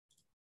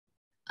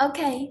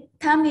Okay,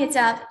 time is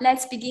up.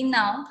 Let's begin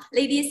now.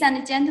 Ladies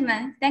and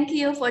gentlemen, thank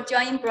you for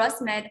joining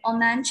BrosMed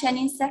online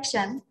training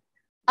section.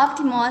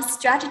 Optimal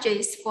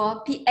strategies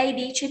for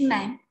PAD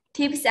treatment,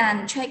 tips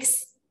and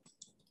tricks.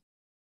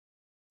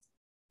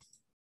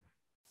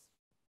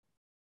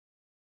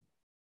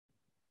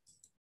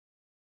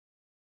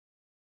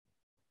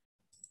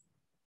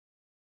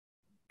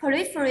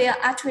 Peripheral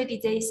artery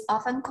disease,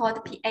 often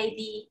called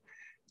PAD,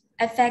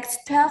 affects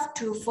 12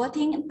 to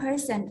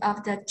 14%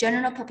 of the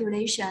general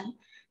population,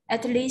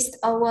 at least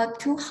over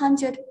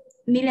 200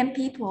 million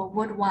people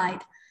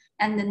worldwide,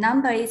 and the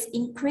number is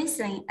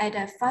increasing at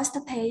a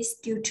faster pace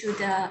due to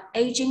the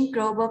aging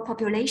global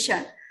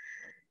population,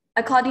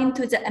 according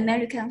to the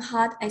American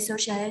Heart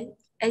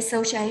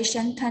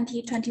Association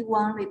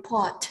 2021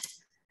 report.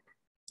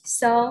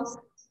 So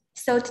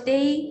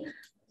today,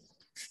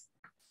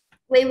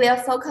 we will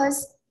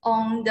focus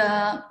on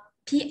the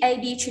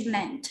PAD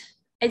treatment.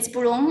 Its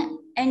balloon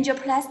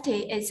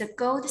angioplasty is a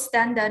gold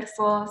standard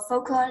for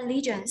focal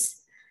lesions.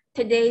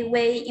 Today,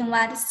 we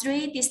invite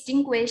 3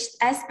 distinguished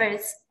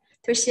experts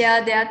to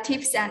share their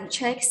tips and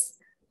tricks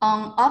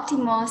on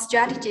optimal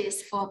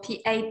strategies for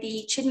PAD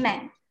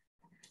treatment.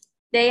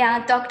 They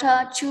are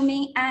Dr.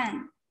 Chul-Min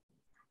An.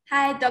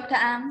 Hi, Dr.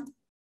 An.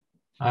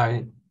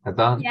 Hi,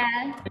 Adam.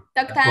 Yeah,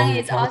 Dr. An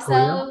is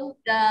also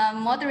the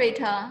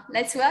moderator.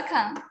 Let's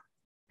welcome.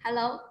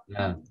 Hello.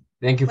 Yeah,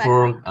 thank you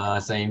for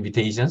some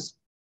invitations.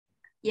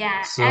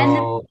 Yeah,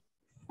 so,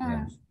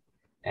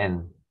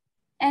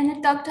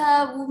 and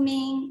Dr.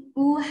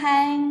 Wu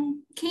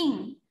Han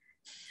Kim.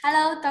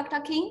 Hello, Dr.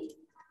 Kim.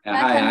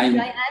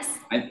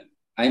 Hi,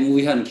 I'm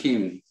Woo Han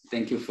Kim.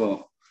 Thank you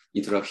for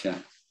introduction.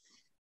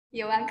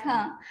 You're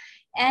welcome.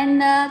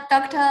 And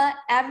Dr.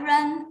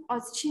 Evren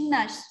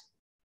ÖZÇINAR.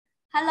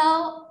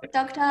 Hello,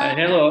 Dr.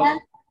 Hello. Evren.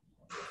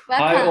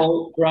 Welcome. Hi,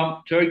 all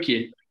from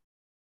Turkey.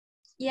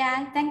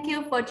 Yeah, thank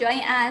you for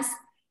joining us.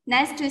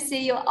 Nice to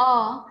see you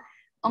all.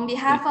 On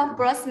behalf of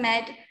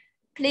BrosMed,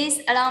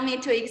 please allow me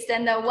to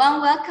extend a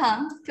warm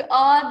welcome to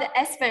all the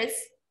experts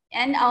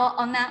and our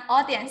online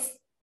audience.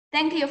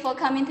 Thank you for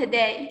coming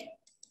today.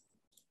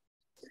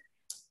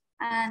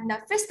 And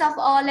first of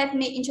all, let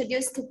me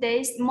introduce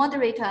today's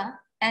moderator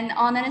and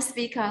honored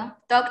speaker,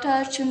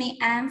 Dr. Chul-Min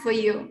An, for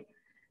you.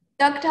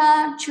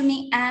 Dr.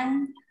 Chul-Min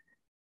An.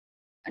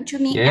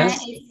 Yes.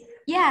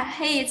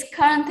 He is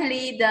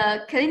currently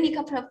the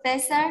clinical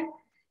professor,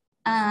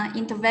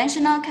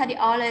 interventional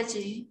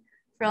cardiology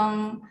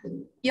from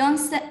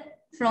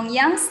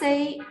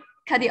Yonsei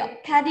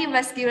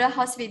Cardiovascular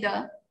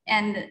Hospital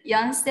and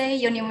Yonsei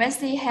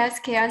University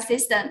Healthcare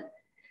System,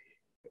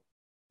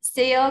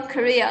 Seoul,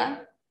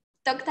 Korea.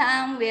 Dr.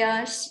 An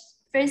will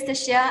first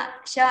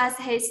share us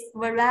his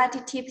variety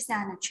tips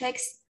and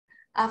tricks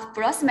of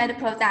BrosMed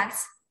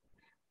products.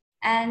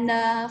 And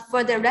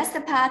for the rest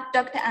part,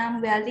 Dr.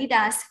 An will lead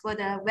us for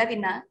the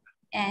webinar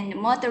and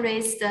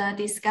moderates the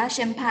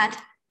discussion part.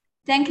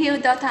 Thank you,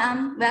 Dr.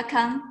 An.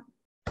 Welcome.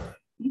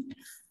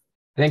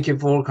 Thank you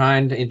for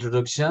kind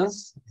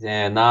introductions.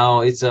 And now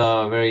it's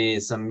a very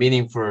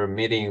meaningful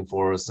meeting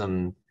for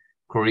some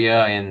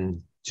Korea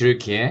and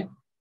Türkiye.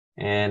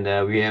 And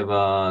we have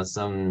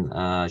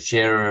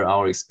share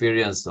our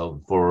experience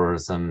for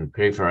some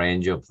peripheral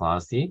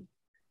angioplasty.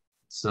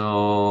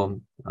 So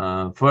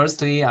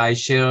firstly, I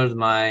shared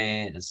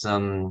my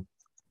some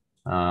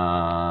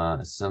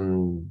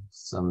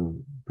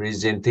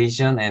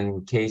presentation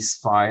and case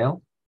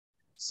file.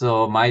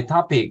 So my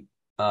topic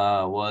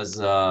was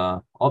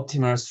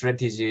optimal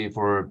strategy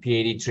for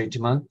PAD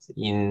treatment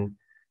in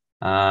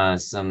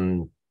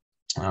some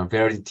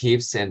variety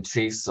tips and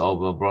tricks of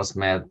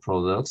BrosMed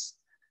products.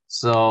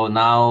 So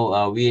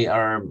now we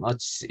are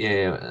much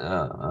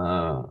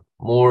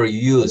more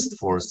used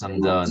for some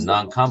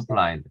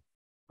non-compliant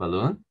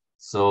balloon.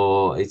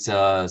 So it's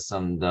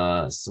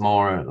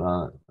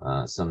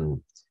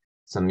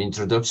some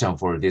introduction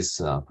for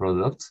this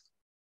product.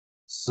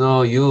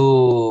 So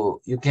you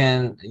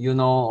can in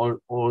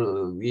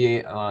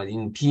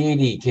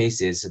PAD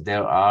cases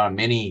there are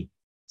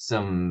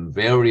some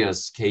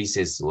various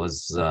cases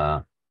was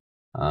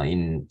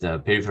in the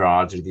peripheral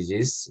artery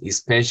disease,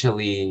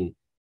 especially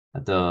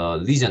the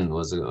lesion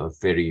was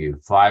very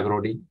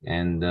fibrotic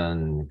and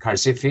then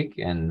calcific,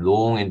 and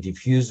long and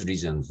diffuse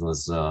lesions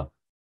was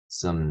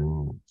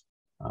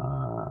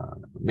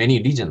many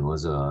lesions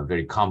was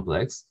very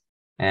complex,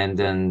 and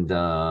then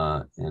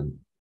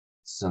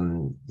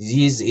some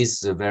disease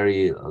is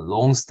very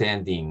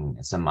long-standing,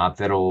 some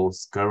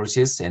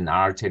atherosclerosis and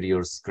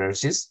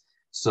arteriosclerosis.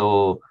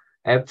 So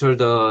after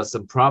the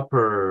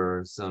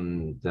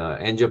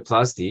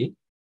angioplasty,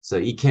 so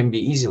it can be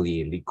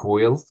easily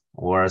recoiled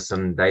or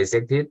some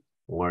dissected,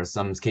 or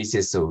some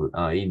cases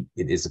it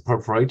is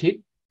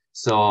perforated.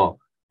 So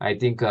I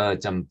think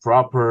some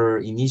proper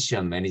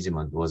initial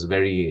management was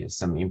very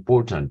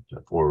important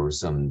for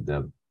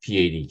the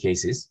PAD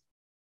cases.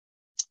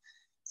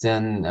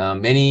 Then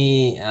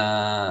many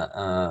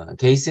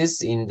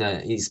cases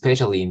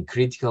especially in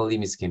critical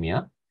limb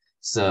ischemia,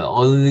 so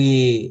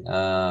only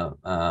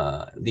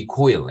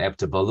recoil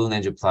after balloon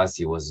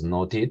angioplasty was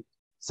noted.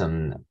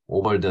 some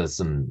over the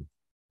some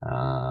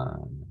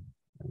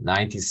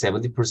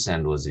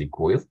 90–70% was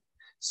recoiled.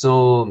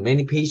 So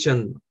many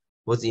patients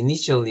was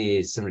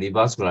initially some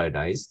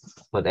revascularized,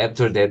 but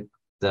after that,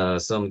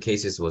 some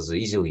cases was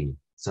easily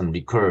some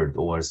recurred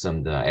or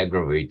some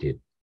aggravated.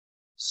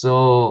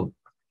 So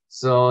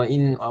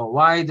in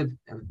why the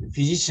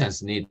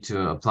physicians need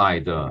to apply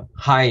the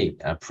high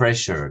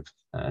pressure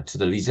to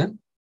the lesion?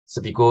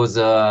 So because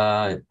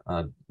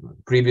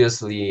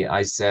previously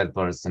I said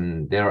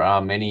there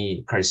are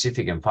many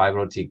calcific and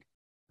fibrotic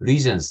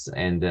lesions,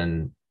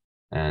 and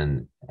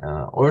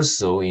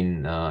also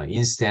in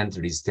instant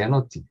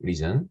restenotic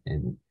lesion,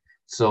 and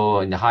so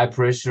in the high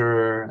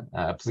pressure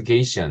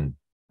application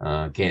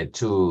get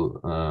to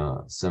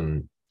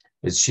some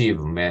achieve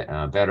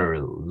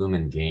better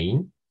lumen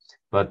gain,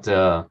 but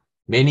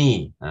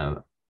many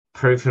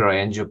peripheral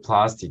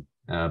angioplastic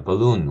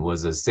balloon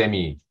was a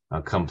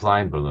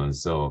semi-compliant balloon,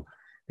 so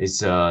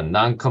it's a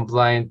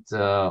non-compliant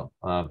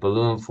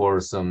balloon for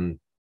some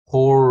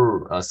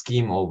whole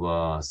scheme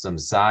of some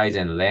size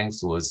and length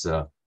was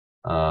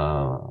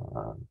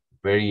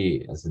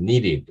very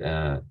needed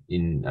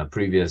in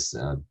previous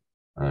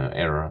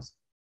eras.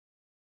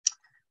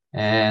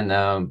 And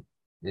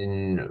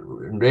in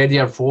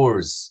radial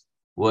force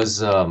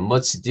was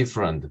much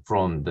different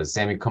from the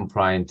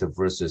semi-compliant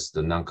versus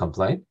the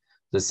non-compliant.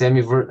 The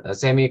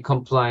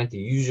semi-compliant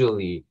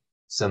usually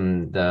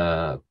some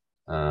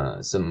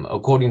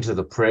according to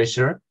the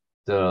pressure,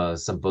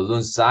 some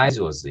balloon size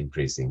was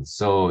increasing,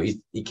 so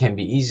it can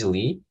be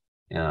easily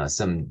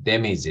some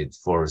damaged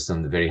for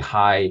some very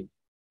high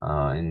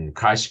and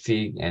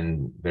calcific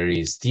and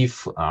very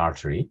stiff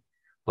artery.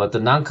 But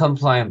the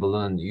non-compliant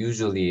balloon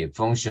usually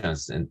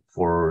functions and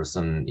for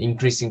some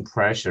increasing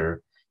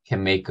pressure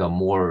can make a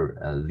more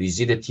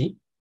rigidity,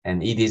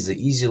 and it is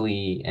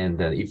easily and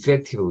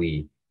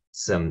effectively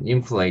some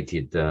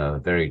inflated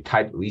very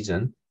tight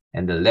lesion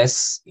and the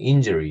less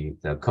injury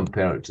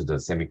compared to the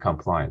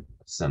semi-compliant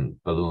some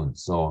balloon.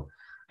 So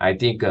I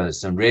think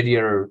some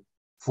radial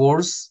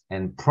force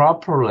and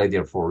proper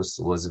radial force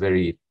was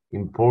very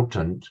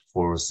important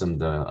for some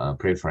the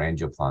peripheral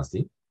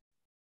angioplasty.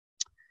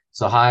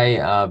 So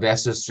high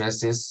vessel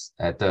stresses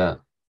at the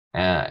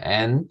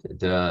end,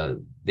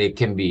 they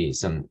can be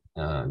some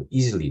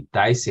easily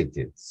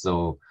dissected.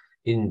 So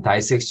in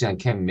dissection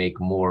can make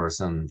more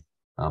some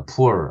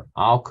poor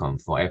outcome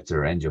for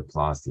after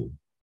angioplasty.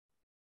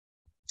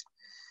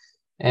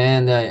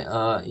 And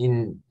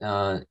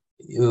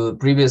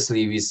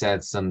previously we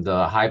said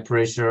the high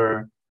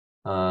pressure,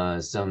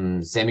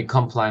 some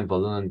semi-compliant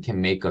balloon can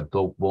make a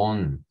dog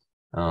bone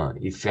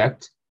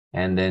effect,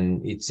 and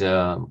then it's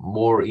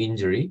more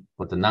injury,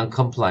 but the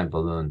non-compliant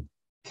balloon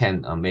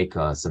can make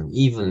some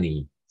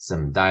evenly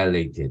some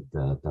dilated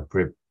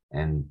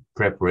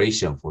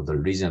preparation for the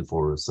reason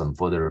for some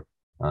further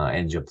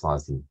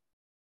angioplasty.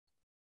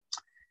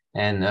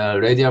 And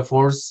radial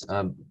force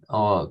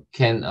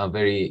can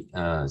very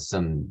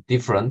some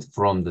different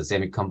from the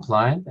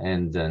semi-compliant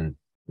and then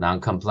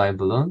non-compliant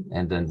balloon,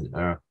 and then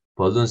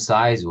balloon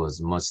size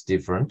was much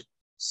different.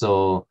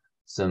 So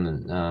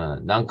some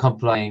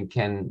non-compliant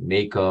can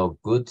make a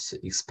good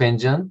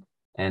expansion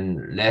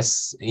and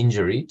less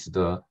injury to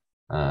the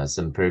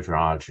some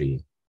peripheral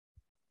artery.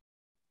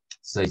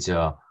 So it's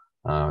a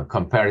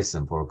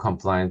comparison for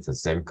compliant,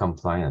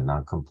 semi-compliant, and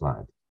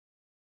non-compliant.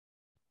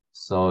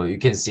 So you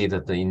can see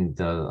that in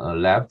the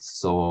left,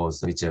 so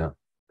it's a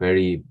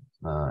very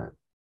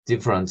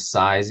different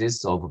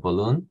sizes of a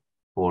balloon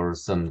for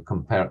some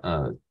compare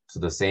to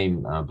the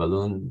same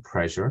balloon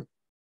pressure.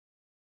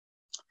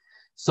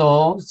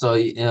 So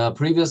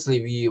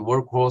previously we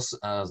worked with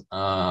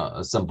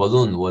some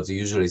balloon was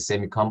usually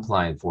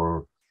semi-compliant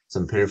for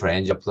some peripheral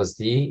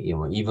angioplasty,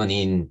 even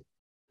in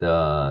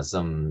the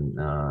some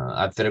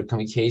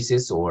atherectomy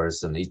cases or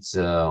some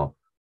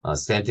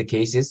stent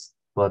cases.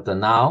 But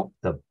now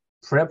the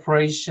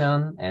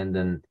preparation and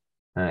then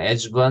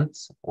adjuvant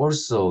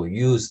also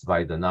used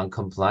by the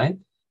non-compliant,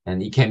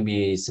 and it can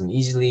be some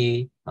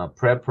easily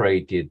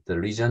preparated the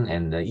lesion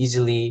and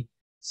easily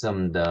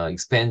the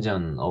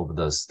expansion of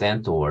the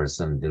stent or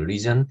the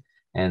lesion,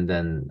 and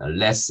then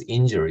less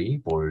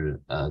injury for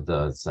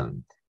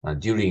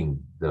during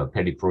the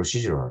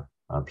peri-procedural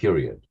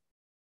period.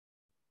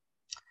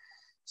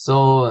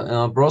 So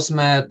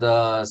BrosMed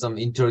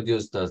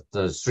introduced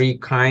the three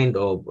kind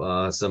of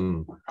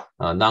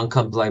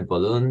non-compliant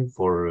balloon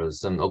for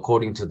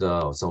according to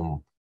the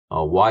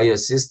wire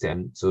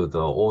system to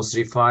the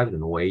 035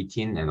 and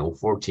 018 and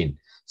 014.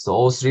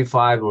 So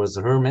 035 was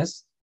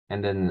Hermes,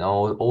 and then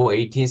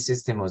 018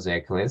 system was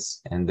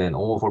Achilles, and then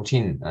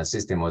 014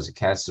 system was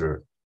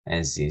Kessler.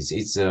 And since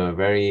it's a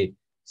very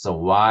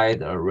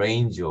wide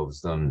range of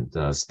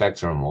the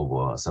spectrum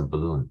of some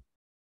balloon.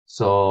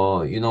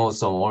 So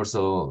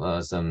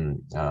also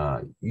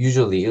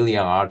usually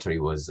iliac artery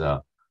was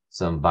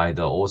by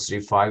the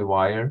 035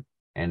 wire,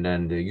 and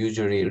then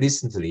usually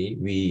recently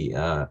we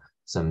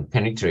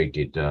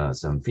penetrated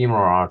some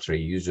femoral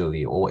artery,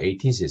 usually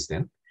 018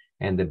 system,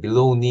 and the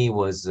below knee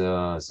was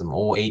some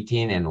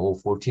 018 and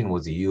 014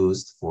 was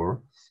used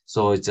for.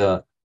 So it's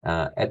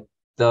at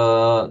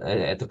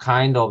the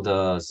kind of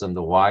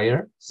the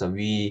wire, so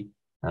we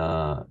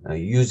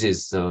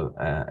uses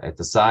at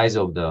the size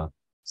of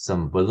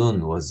some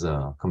balloon was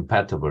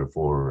compatible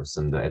for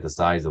at the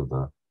size of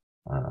the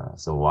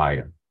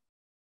wire.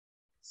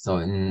 So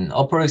in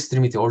upper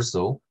extremity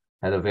also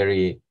had a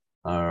very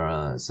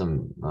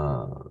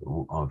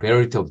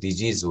variety of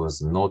disease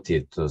was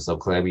noted to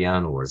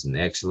subclavian or some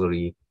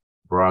axillary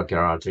brachial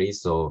artery.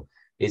 So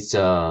it's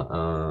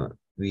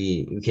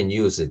we can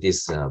use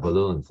this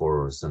balloon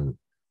for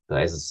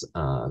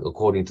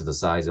according to the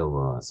size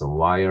of some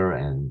wire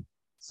and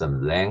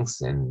some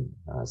length and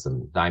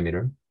some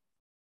diameter.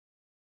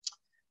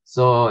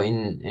 So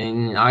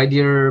in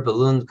ideal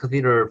balloon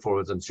catheter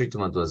for the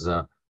treatment was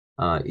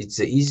it's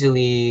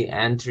easily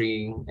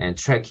entering and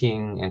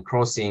tracking and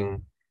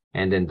crossing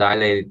and then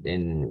dilate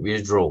and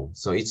withdraw.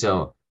 So it's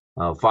some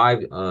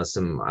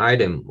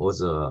item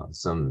was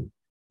some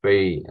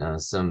very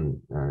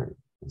some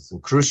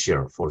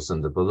crucial for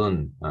the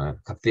balloon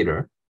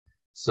catheter.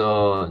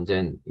 So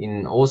then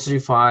in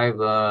 035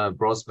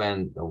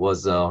 BrosMed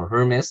was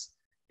Hermes.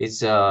 Its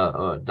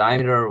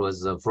diameter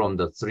was from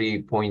the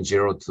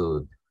 3.0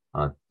 to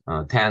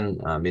 10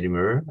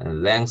 millimeter,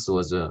 and length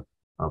was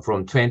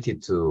from 20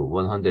 to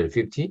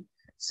 150.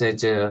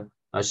 Such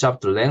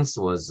shaft length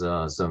was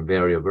some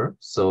variable,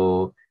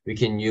 so we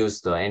can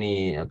use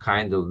any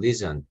kind of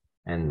lesion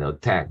and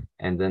attack.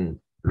 And then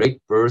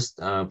rate burst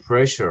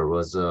pressure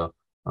was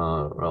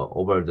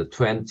over the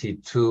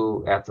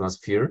 22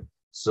 atmosphere.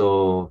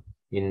 So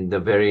in the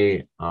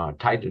very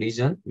tight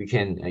lesion, we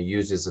can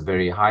use this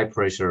very high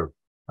pressure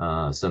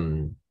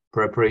some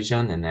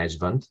preparation and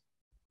adjuvant.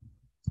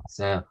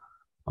 So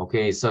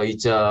okay, so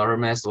each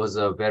Hermes was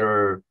a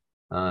better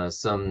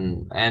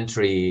some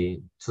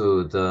entry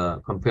to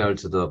the compared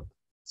to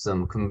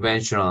some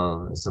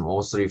conventional some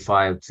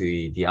 035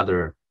 to the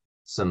other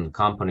some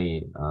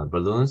company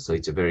balloons. So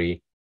it's a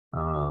very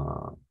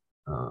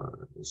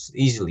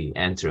easily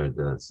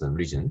entered some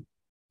region,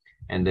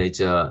 and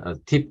its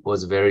tip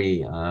was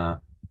very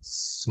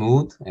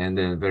smooth and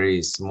then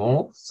very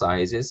small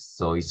sizes.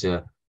 So it's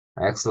a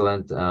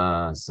excellent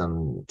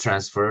some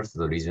transfer to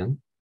the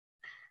region.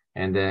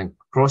 And then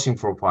crossing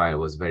profile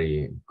was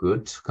very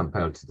good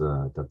compared to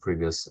the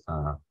previous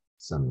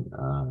some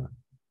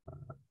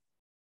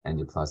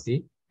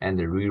angioplasty, and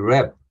the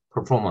rewrap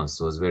performance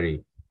was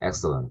very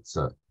excellent.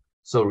 So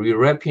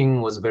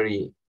rewrapping was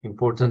very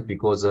important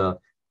because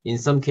in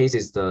some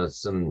cases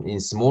in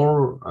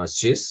small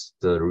sheaths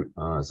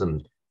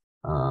some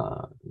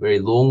very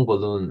long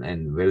balloon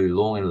and very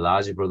long and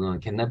large balloon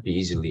cannot be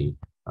easily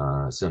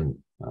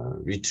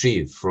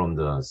retrieved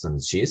from some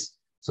sheath.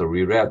 So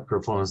rewrap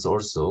performance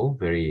also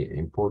very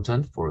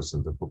important for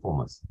the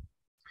performance.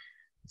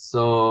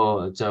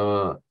 So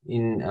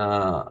in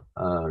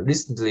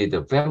recently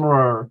the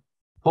femoral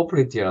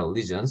popliteal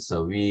lesions,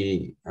 so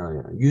we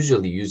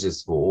usually use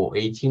this for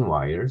 018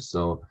 wires.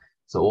 So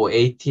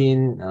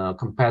 018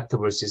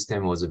 compatible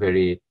system was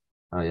very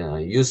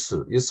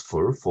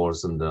useful for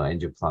the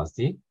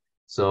angioplasty.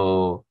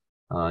 So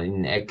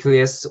in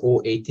Achilles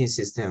 018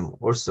 system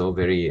also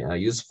very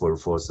useful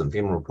for some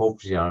femoral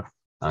popliteal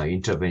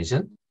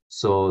intervention.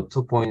 So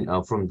 2 point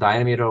from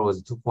diameter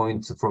was 2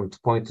 points from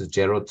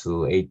 2.0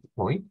 to 8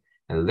 point,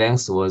 and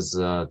length was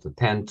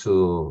 10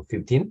 to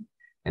 15,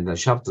 and the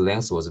shaft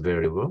length was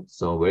variable.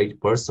 So weight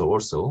burst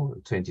also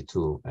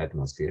 22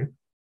 atmosphere.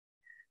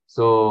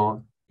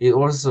 So it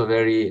also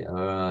very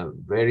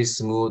very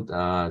smooth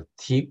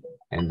tip,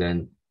 and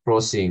then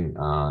crossing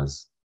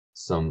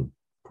some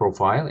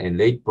profile, and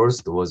late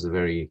burst was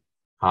very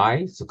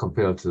high. So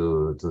compared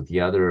to the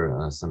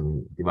other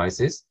some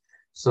devices.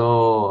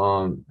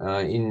 So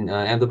in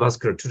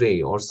endovascular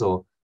today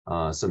also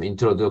some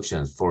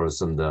introductions for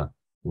some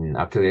in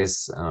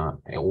Achilles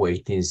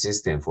 018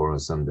 system for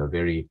some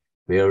very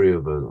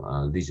variable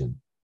lesion.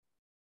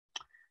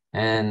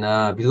 And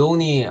below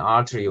knee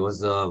artery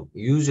was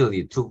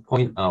usually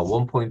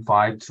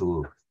 1.5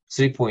 to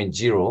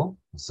 3.0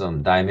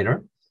 some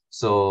diameter.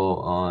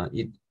 So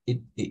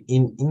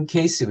in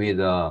case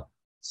with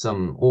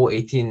some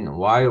 018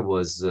 wire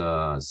was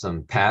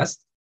some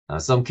passed.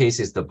 Some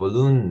cases the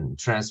balloon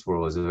transfer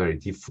was very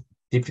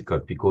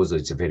difficult because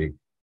it's a very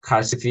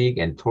calcific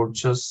and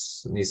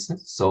tortuousness.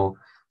 So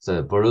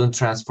the balloon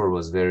transfer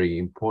was very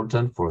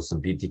important for some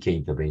BTK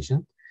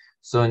intervention.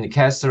 So in the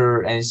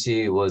catheter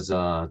NC was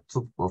from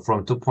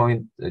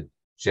 2.0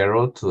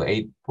 to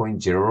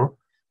 8.0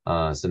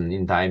 some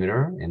in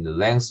diameter, and the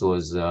length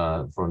was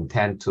from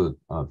 10 to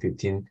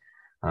 15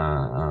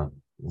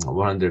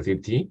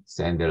 150,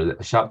 and the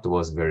shaft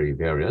was very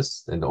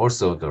various, and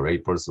also the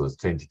rate pulse was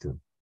 22.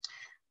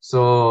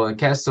 So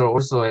catheter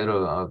also had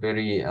a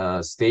very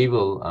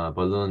stable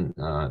balloon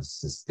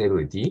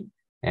stability,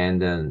 and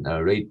then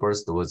rate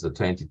burst was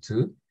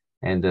 22.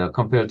 And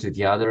compared to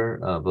the other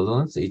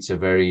balloons, it's a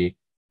very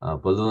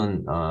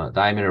balloon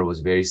diameter was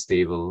very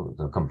stable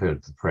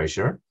compared to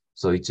pressure.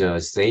 So it's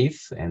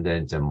safe, and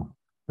then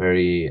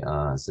very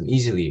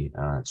easily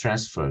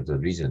transfer the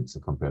regions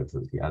compared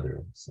to the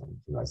other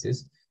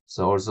devices.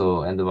 So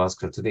also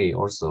endovascular today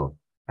also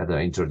had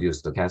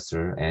introduced the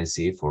catheter and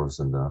see for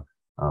some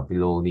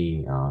below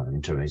knee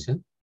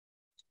intervention.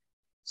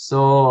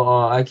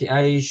 So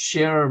I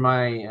share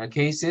my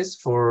cases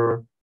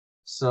for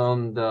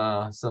some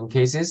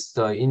cases.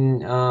 So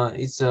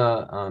it's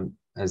a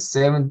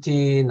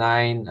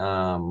 79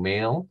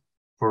 male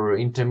for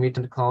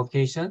intermittent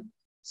claudication.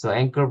 So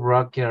ankle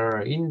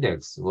brachial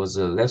index was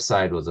left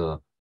side was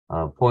a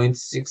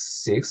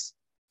 0.66.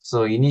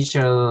 So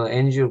initial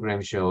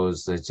angiogram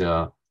shows that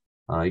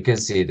you can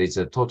see it's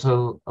a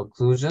total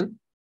occlusion,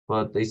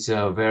 but it's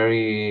a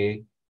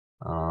very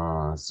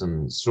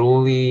some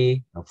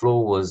slowly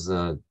flow was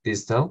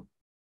distal,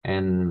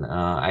 and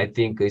I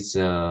think it's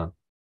a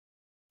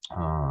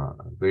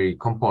very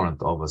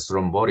component of a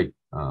thrombotic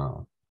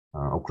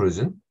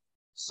occlusion.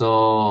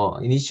 So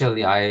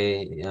initially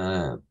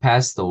I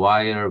passed the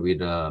wire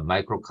with a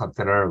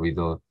microcatheter with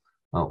a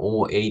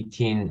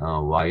 018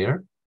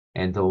 wire,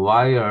 and the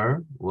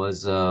wire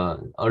was a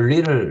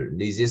little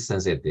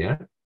resistance at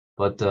there,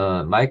 but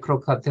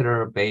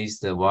microcatheter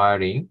based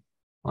wiring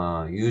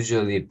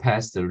usually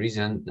past the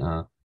region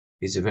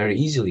is very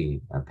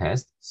easily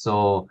passed.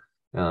 So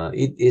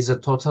it is a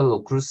total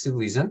occlusive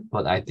lesion,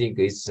 but I think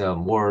it's a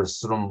more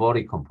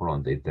thrombotic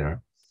component there.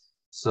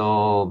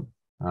 So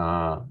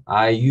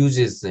I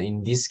uses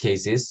in these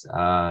cases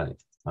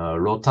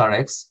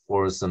Rotarex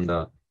for some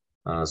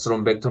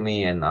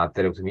thrombectomy and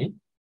arteriectomy.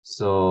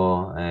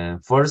 So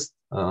first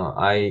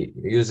I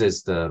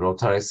uses the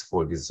Rotarex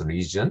for this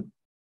region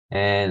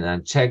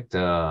and check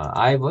the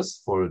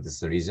IVUS for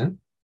this region.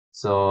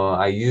 So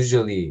I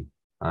usually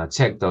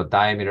check the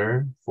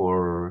diameter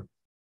for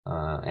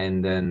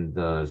and then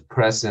the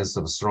presence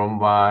of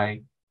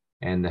thrombi,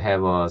 and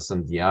have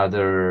some the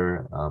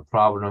other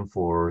problem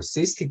for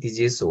cystic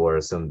disease or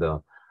some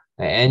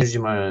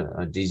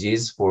aneurysmal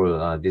disease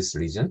for this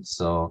region.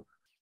 So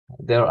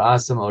there are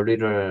some a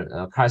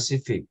little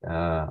calcific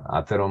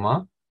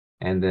atheroma,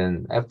 and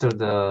then after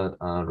the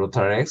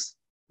Rotarex,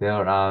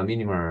 there are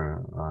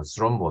minimal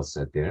thrombus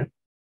there.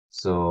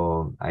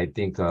 So I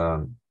think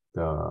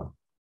after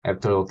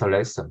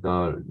Rotarex,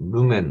 the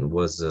lumen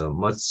was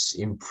much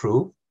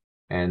improved,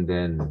 and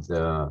then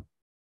the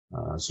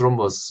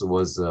thrombus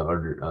was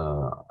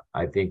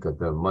I think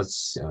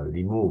much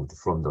removed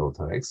from the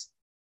Rotarex.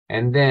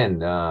 And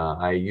then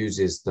I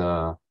uses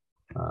the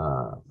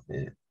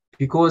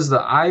because the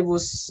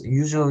IVUS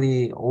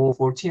usually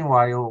 014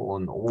 wire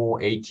on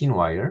 018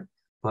 wire,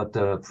 but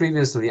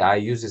previously I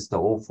uses the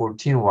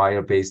 014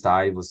 wire based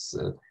IVUS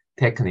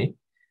technique.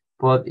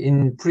 But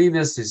in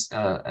previous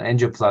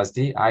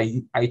angioplasty,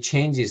 I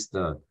changes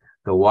the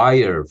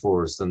wire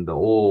for some the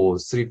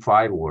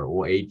 035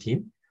 or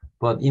 018.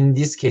 But in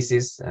these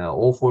cases,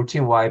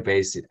 014 wire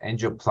based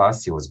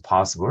angioplasty was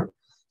possible.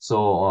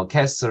 So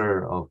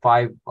catheter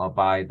 5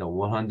 by the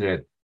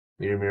 100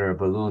 millimeter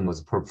balloon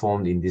was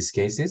performed in these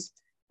cases.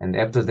 And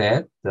after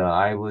that, the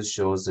IVUS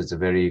shows it's a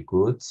very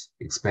good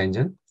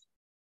expansion.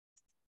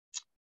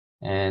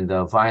 And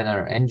the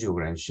final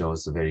angiogram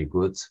shows a very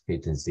good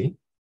patency.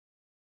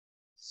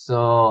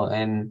 So,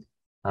 and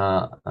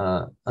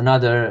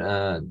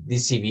another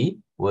DCB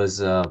was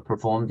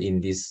performed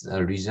in this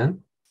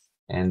region.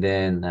 And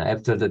then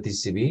after the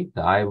DCB,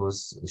 the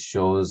IVUS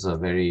shows a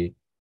very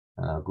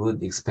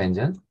good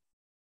expansion.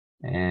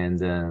 And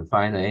then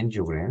final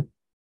angiogram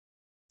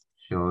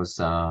shows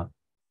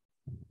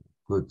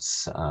good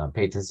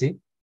patency.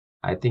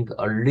 I think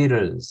a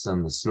little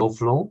some slow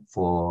flow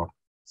for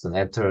some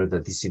after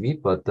the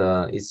DCB, but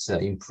it's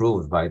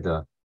improved by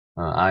the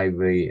IV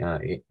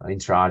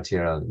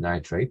intraarterial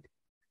nitrate.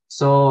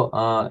 So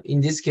in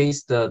this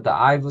case, the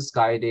IVUS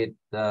guided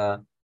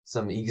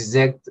some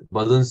exact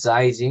balloon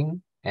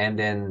sizing, and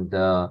then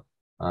the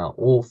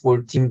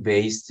 014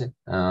 based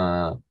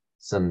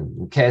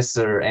some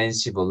catheter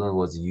NC balloon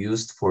was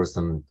used for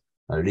some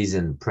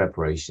lesion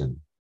preparation.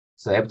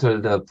 So after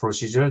the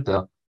procedure,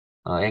 the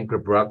ankle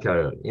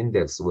brachial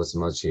index was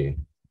much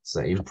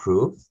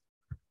improved.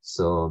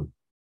 So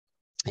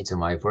it's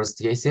my first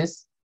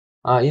cases.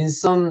 In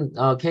some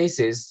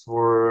cases,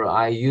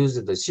 I use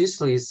the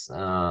scissors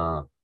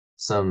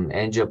some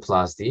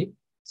angioplasty.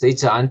 So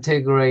it's an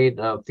integrate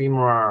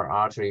femoral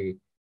artery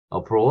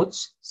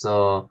approach.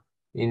 So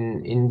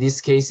in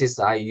these cases,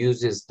 I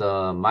uses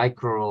the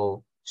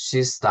micro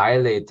cyst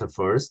dilator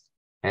first,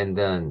 and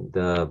then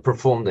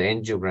perform the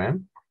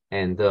angiogram,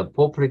 and the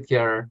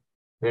popliteal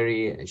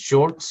very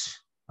short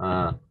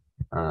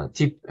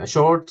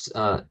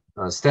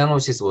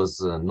stenosis was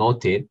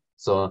noted.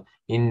 So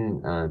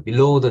in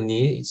below the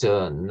knee, it's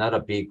not a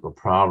big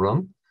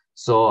problem.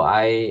 So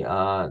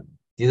I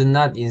did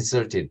not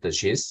inserted the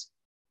sheath.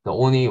 The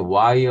only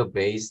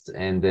wire-based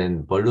and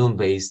then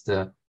balloon-based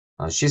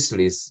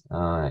sheathless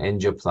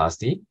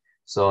angioplasty.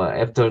 So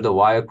after the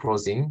wire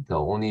crossing, the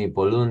only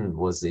balloon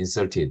was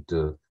inserted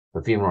to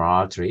the femoral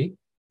artery,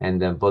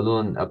 and then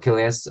balloon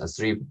Achilles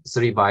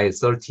 3 by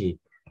 30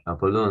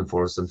 balloon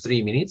for some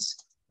 3 minutes.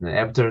 And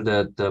after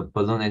the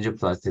balloon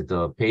angioplasty,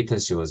 the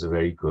patency was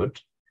very good.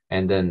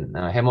 And then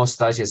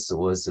hemostasis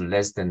was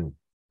less than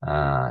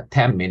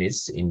 10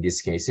 minutes in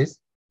these cases.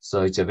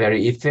 So it's a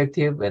very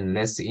effective and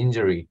less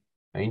injury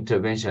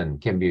intervention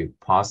can be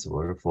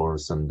possible for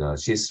some the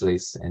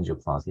schist-less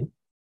angioplasty.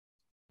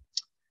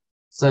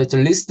 So to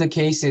list the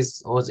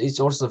cases, it's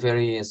also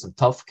very some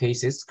tough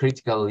cases,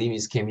 critical limb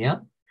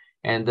ischemia,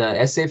 and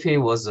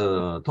SFA was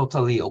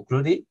totally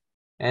occluded,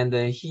 and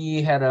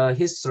he had a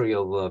history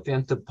of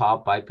femto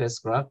pop bypass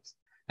graft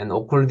and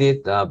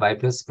occluded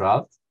bypass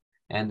graft,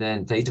 and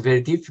then it's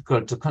very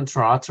difficult to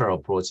contralateral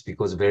approach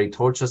because very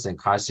tortuous and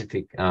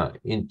calcific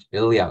in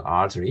iliac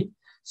artery.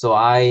 So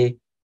I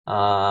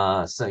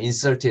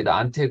inserted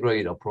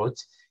antegrade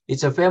approach.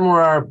 It's a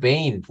femoral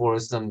vein for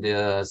some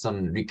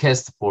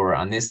request for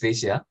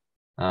anesthesia.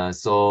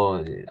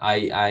 So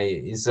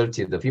I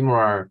inserted the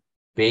femoral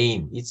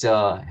vein. It's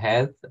a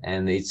head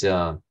and it's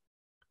some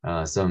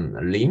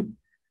limb.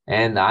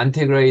 And the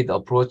antegrade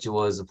approach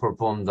was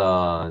performed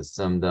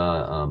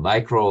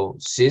micro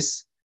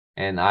schist,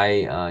 and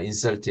I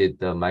inserted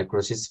the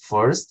micro schist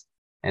first,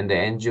 and the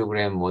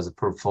angiogram was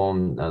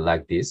performed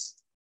like this.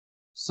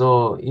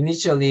 So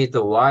initially,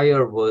 the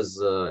wire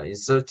was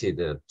inserted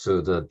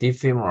to the deep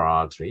femoral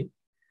artery.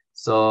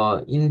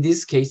 So in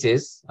these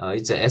cases,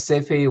 it's a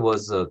SFA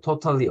was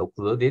totally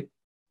occluded.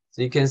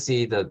 So you can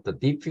see that the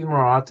deep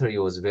femoral artery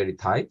was very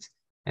tight,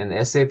 and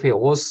SFA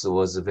also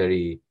was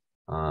very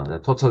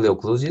totally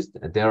occluded.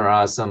 There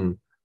are some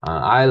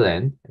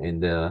island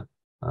in the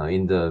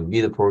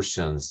middle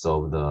portions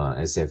of the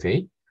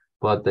SFA,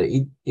 but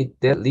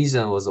that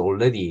lesion was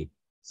already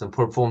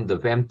performed the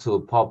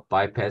femto pop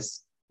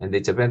bypass, and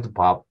the femto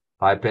pop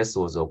bypass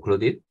was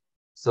occluded.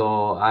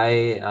 So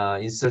I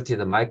inserted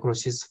the micro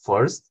schist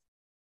first,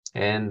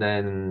 and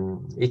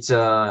then it's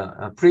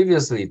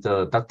previously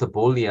the Dr.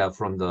 Bolia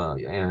from the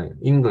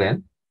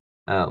England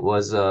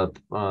was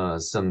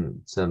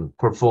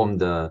performed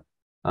the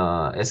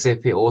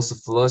SFA also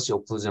flush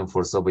occlusion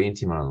for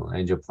subintimal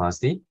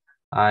angioplasty.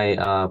 I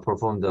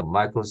performed the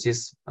micro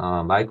schist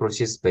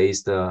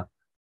based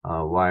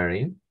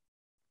wiring.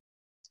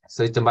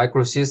 So the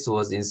micro schist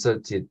was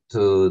inserted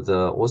to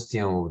the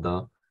ostium of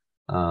the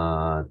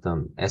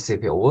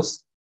SFA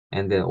os,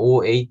 and then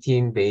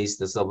O18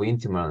 based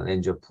subintimal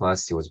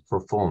angioplasty was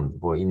performed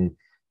for in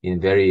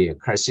very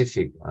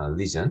calcific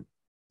lesion.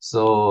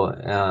 So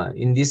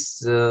in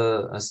these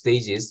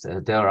stages,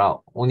 there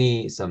are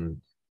only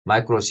some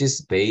micro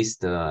schist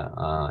based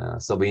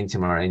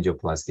subintimal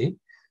angioplasty.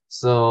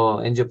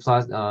 So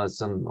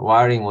some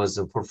wiring was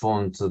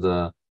performed to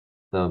the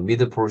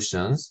middle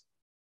portions,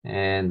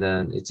 and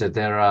then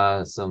there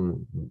are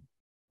some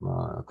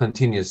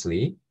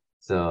continuously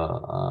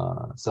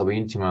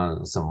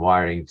subintimal some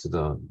wiring to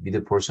the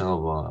middle portion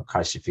of a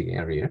calcific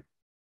area,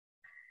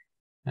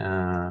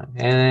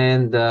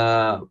 and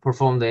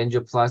perform the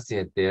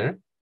angioplasty at there.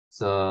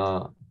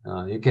 So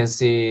you can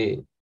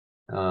see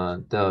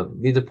the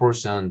middle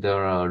portion,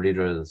 there are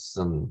little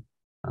some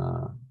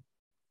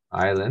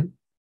island,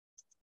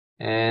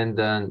 and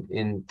then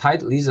in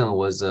tight lesion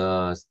was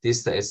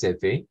this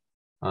SFA.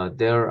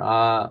 There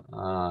are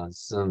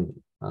some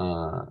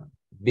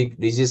big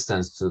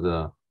resistance to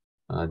the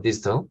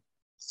distal,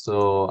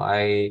 so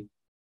I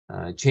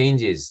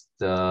changes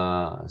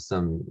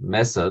some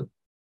method.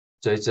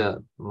 So it's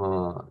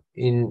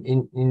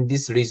in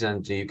this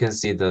region, you can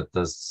see that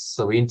the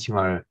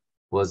subintimal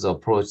was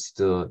approached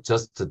to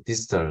just the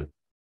distal,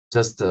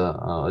 just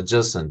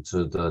adjacent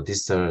to the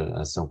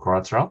distal some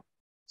collateral.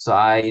 So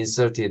I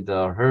inserted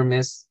the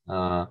Hermes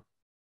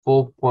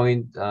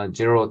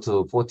 4.0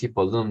 to 40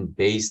 balloon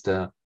based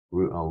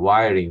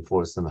wiring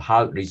for some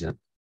heart region.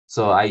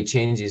 So I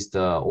changes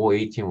the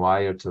O18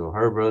 wire to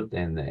Herbert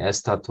and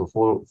ESTA to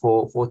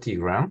 440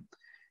 gram,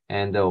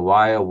 and the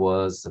wire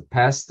was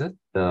passed.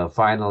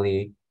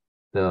 Finally,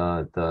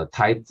 the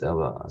tight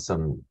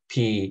some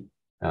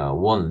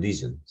P1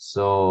 lesion.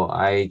 So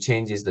I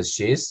changes the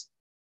schist,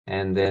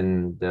 and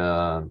then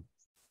the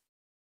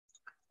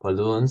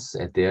balloons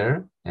at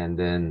there, and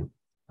then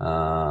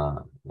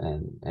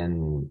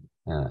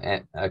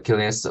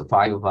Achilles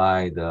 5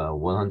 by the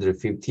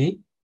 150,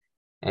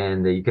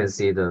 and you can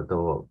see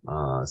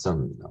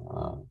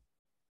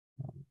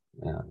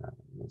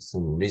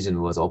some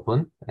region was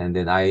open, and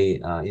then I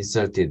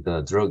inserted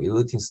the drug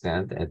eluting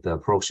stent at the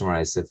proximal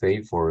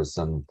SFA for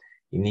some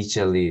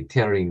initially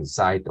tearing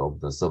site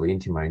of the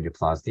subintimal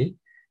angioplasty,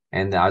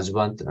 and the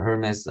adjuvant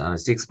Hermes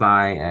 6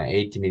 by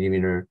 80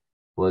 millimeter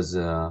was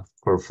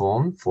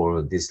performed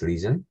for this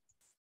lesion.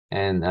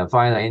 And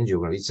final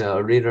angiogram, it's a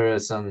little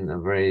some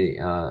very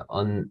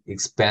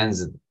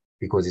unexpensive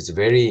because it's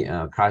very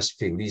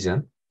calcific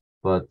lesion,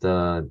 but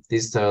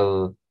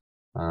distal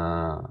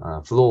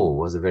flow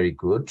was very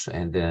good,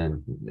 and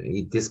then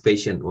this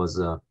patient was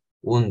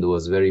wound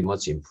was very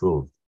much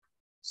improved.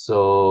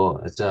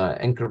 So the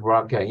ankle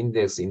brachial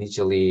index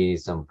initially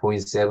some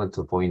 0.7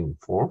 to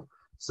 0.4.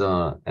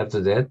 So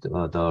after that,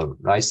 the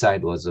right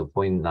side was a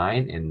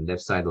 0.9 and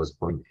left side was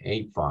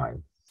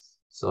 0.85.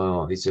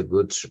 So it's a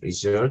good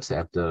result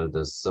after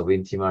the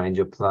subintimal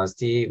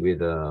angioplasty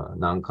with a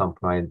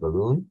non-compliant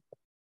balloon.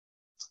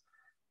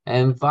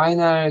 And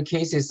final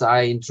cases,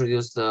 I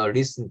introduced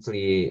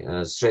recently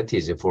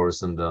strategy for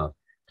some the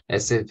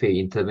SFA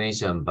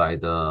intervention by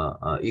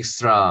the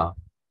extra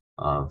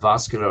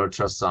vascular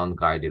ultrasound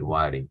guided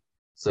wiring.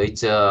 So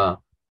it's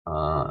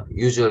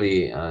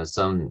usually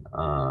some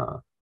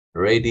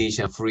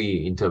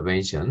radiation-free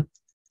intervention.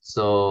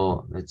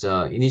 So it's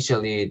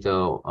initially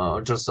the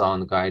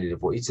ultrasound guided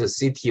for it's a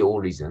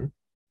CTO region.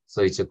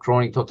 So it's a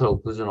chronic total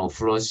occlusional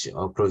flush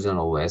occlusion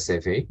of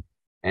SFA,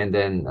 and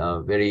then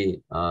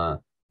very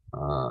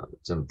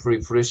some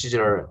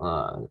pre-procedure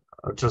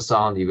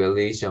ultrasound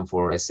evaluation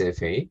for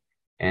SFA,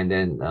 and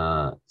then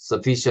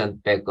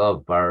sufficient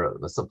backup for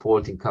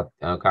supporting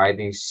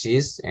guiding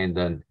sheaths, and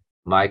then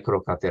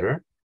microcatheter.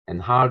 And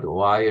hard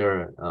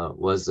wire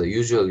was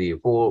usually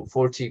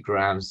 40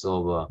 grams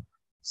of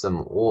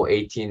some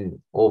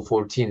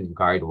 014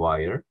 guide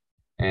wire.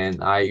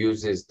 And I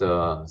uses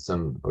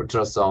some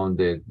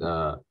ultrasounded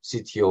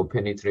CTO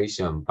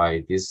penetration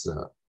by this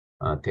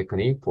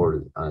technique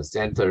for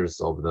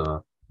centers of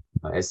the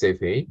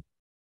SFA,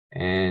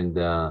 and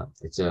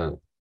it's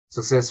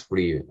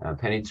successfully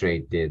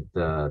penetrated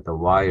the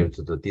wire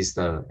to the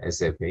distal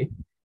SFA,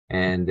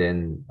 and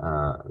then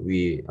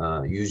we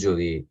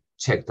usually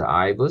check the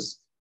IVUS,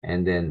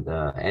 and then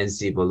the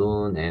NC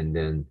balloon, and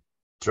then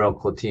drug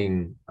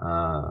coating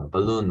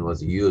balloon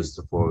was used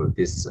for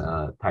this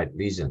tight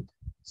lesion.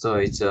 So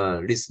it's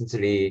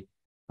recently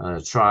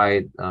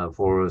tried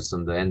for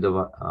some the end of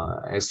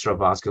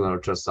extravascular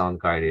ultrasound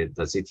guided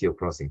the CTO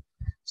crossing.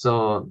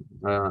 So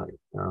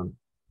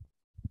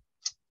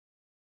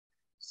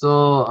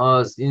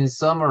in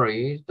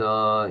summary,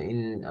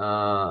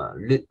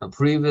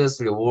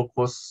 previously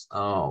workhorse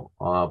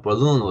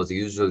balloon was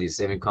usually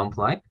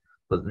semi-compliant,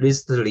 but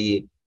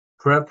recently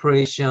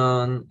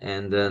preparation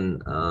and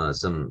then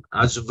some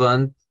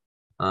adjuvant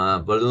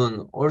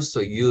balloon also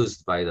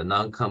used by the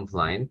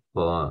non-compliant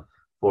for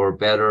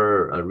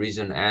better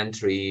region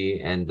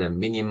entry and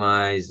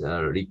minimize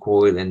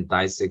recoil and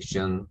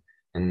dissection.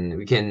 And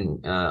we can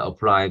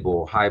apply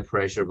for high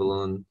pressure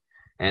balloon,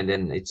 and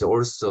then it's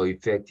also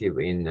effective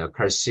in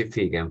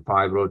calcific and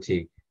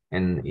fibrotic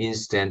and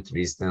instant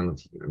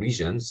restant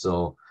regions.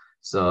 So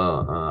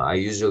I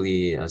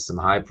usually some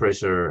high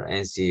pressure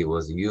NC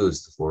was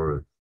used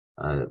for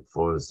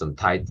some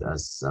tight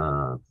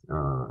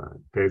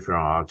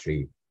peripheral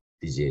artery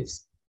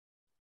disease.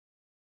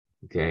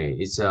 Okay,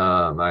 it's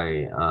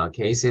my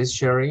cases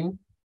sharing.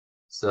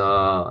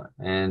 So,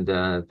 and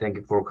thank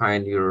you for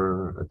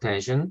your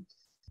attention.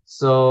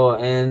 So,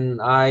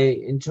 and I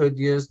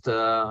introduced,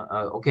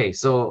 okay,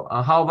 so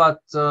how about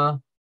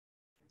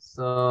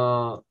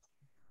so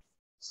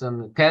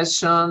some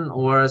question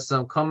or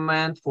some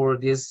comment for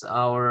this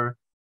our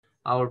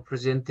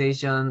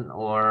presentation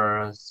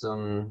or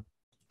some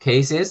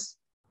cases?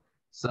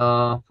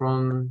 So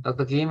from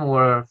Dr. Kim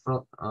or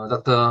from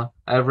Dr.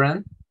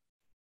 Evren?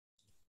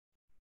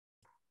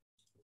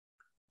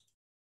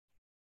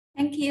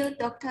 Thank you,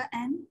 Dr.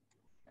 N.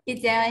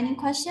 Is there any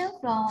question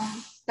from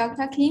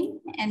Dr. Kim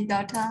and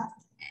Dr.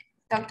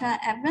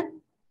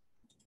 Evren?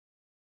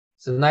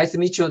 So nice to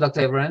meet you,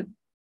 Dr. Evren.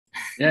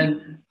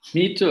 And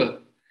me too.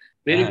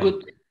 Very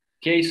good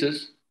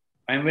cases.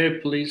 I'm very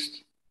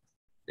pleased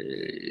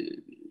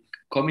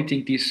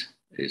committing this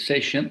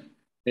session.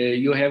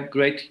 You have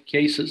great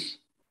cases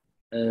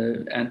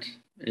and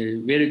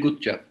very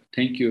good job.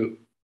 Thank you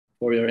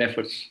for your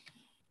efforts.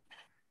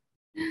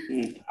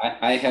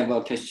 I have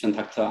a question,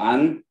 Dr.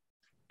 An.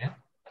 Yeah.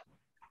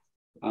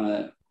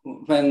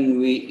 When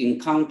we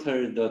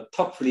encounter the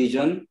top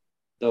region,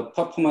 the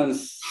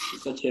performance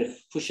such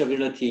as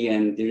pushability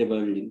and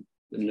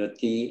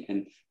deliverability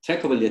and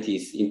trackability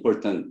is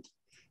important.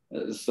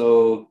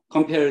 So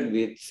compared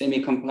with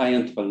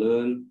semi-compliant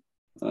balloon,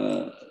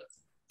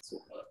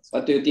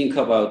 what do you think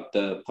about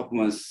the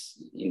performance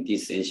in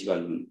this NC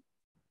balloon?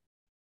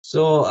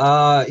 So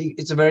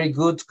it's a very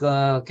good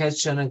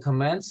question and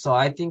comment. So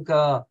I think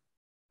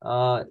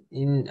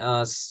in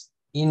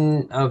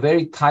a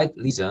very tight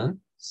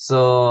lesion,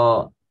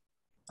 so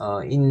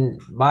in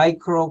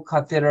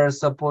microcatheter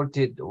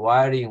supported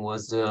wiring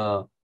was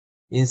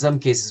in some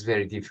cases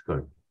very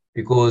difficult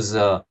because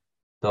the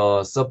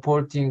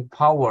supporting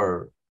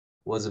power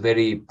was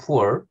very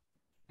poor,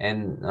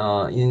 and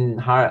in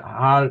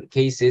hard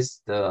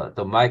cases the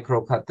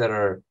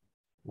microcatheter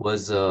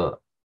was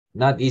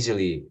not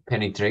easily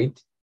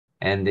penetrate,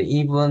 and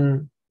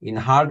even in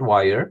hard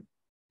wire,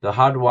 the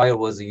hard wire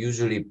was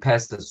usually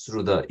passed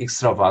through the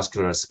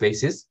extravascular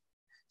spaces.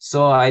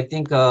 So I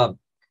think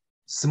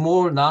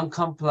small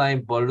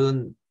non-compliant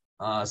balloon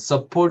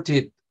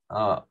supported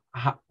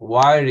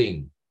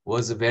wiring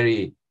was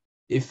very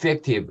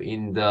effective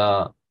in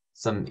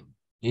some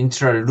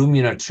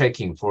intraluminal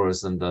tracking for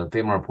the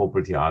femoral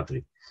popliteal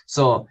artery.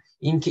 So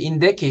in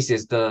that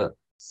cases, the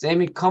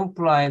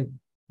semi-compliant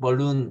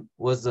balloon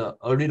was a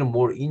little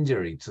more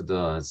injury to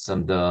the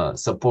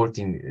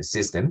supporting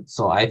system.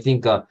 So I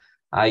think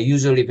I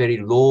usually very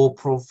low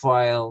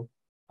profile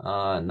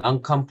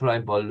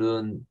non-compliant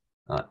balloon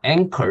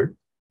anchored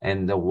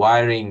and the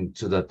wiring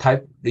to the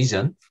type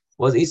region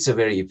it's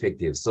very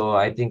effective. So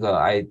I think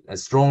I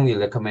strongly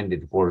recommend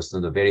it for some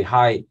of the very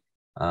high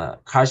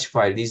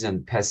calcified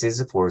lesion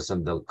passes for some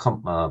of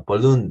the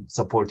balloon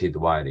supported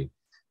wiring.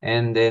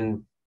 And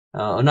then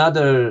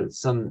another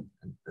some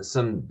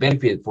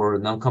benefit for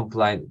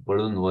non-compliant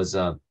balloon was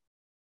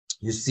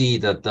you see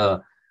that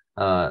the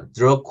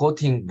drug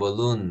coating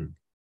balloon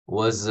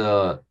was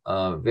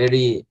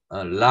very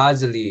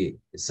largely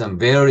some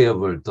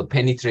variable the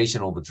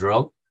penetration of the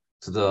drug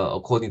to the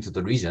according to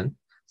the region.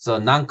 So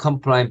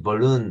non-compliant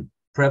balloon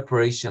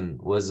preparation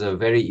was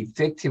very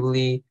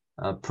effectively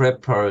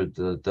prepared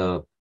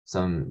the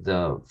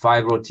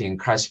fibrotic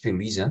calcific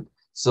lesion.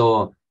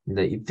 So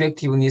the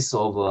effectiveness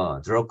of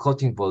drug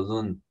coating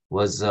balloon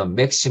was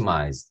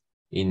maximized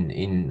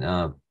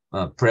in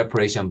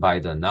preparation by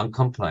the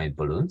non-compliant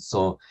balloon.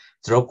 So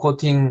drug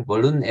coating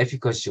balloon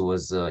efficacy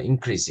was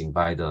increasing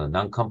by the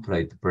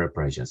non-compliant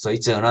preparation. So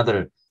it's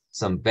another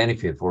some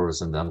benefit for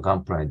some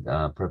non-compliant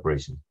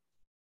preparation.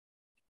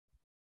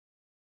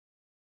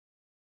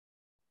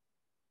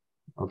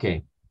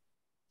 Okay.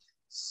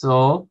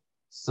 So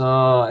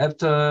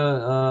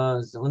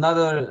after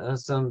another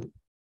some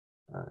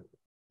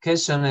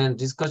question and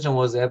discussion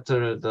was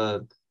after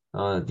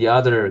the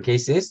other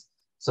cases.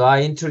 So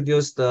I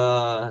introduced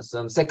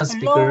some second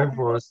speaker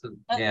for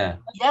yeah.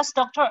 Yes,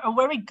 doctor, a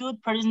very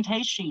good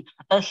presentation.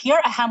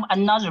 Here I have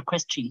another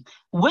question.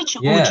 Which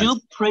Yes. would you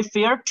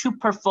prefer to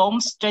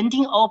perform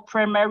standing or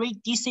primary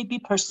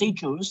DCB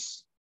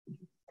procedures?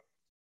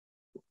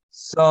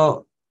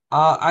 So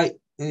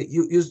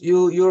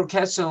your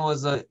question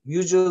was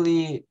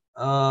usually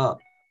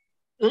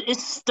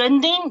it's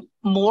standing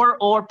more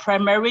or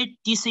primary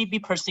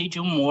DCB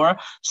procedure more.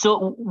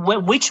 So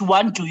which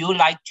one do you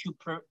like to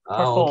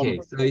perform? Okay,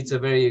 so it's a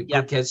very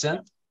good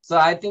question. So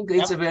I think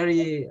it's a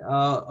very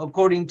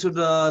according to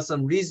the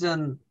some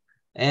reason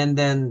and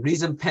then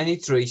reason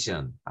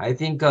penetration. I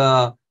think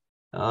so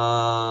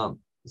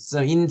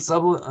in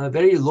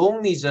very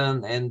long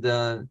lesion and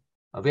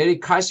a very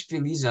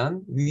calcific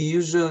lesion, we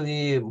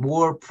usually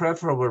more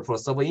preferable for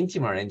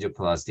subintimal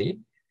angioplasty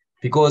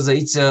because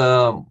it's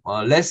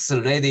less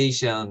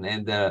radiation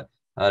and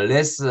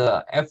less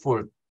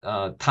effort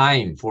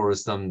time for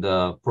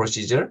the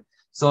procedure.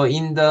 So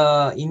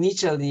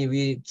initially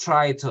we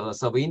tried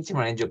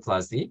subintimal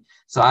angioplasty.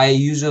 So I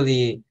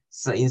usually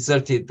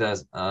inserted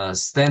the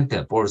stent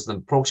for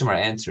some proximal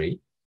entry.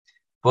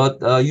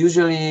 But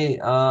usually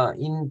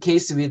in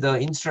case with the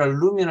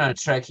intraluminal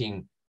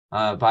tracking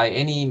by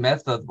any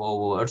method of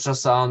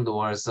ultrasound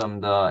or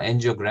some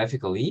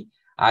angiographically,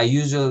 I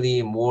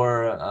usually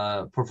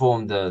more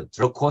perform the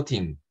drug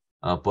coating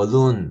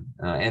balloon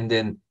and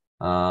then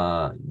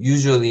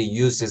usually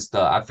uses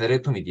the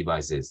atherectomy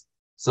devices.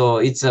 So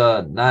it's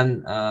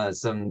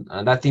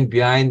nothing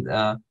behind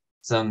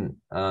some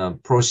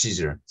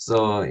procedure.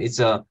 So it's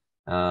a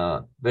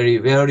very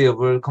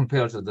variable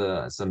compared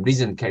to some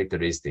lesion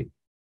characteristic.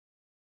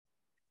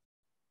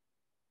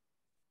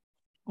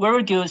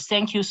 Very good.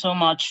 Thank you so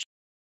much.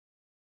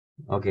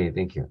 Okay,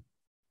 thank you.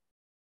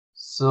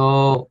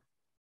 So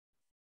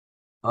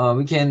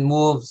we can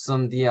move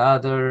some the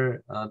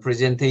other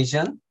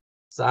presentation.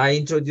 So I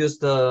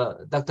introduced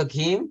Dr.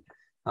 Kim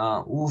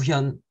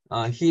Woo-Hyun.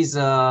 He's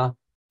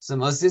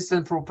some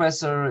assistant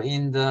professor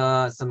in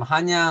some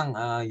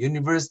Hanyang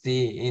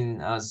University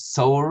in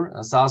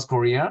Seoul, South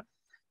Korea,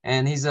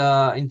 and he's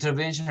an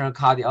interventional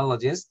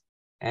cardiologist.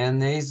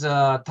 And his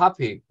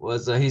topic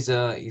was his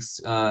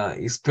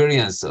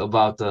experience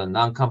about the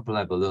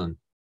non-compliant balloon.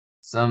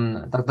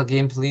 Dr.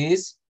 Kim,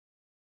 please.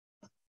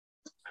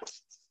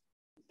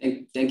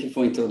 Thank you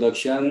for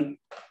introduction.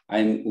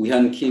 I'm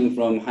Woo-Hyun Kim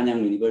from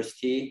Hanyang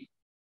University.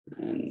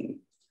 And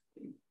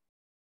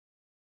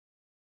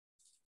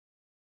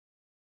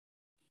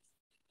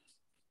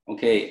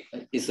okay,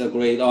 it's a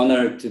great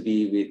honor to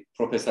be with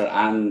Professor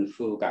An,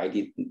 who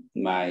guided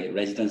my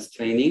residence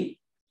training.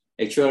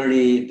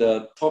 Actually,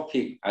 the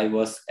topic I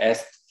was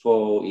asked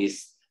for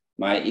is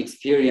my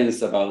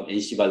experience about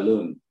NC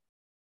balloon.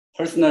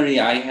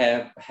 Personally, I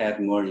have had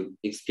more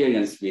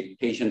experience with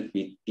patients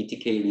with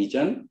BTK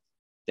lesion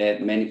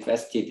that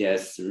manifested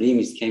as limb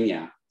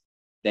ischemia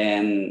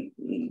than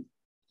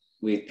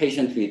with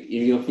patients with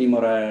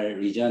iliofemoral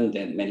region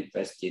that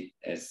manifested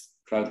as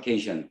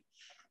claudication.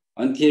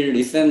 Until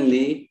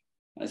recently,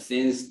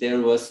 since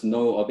there was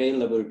no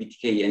available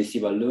BTK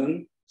NC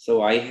balloon,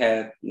 so I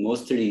had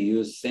mostly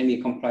used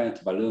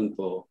semi-compliant balloon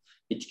for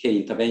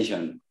BTK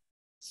intervention.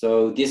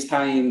 So this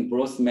time,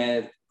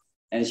 BrosMed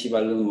NC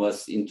balloon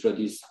was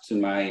introduced to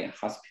my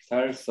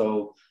hospital.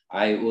 So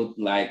I would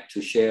like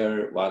to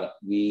share what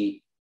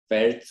we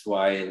felt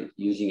while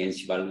using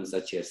NC balloons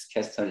such as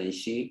Castor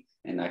NC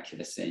and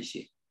Achilles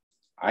NC.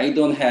 I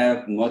don't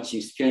have much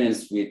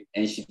experience with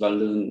NC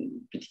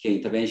balloon BTK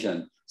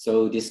intervention.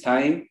 So this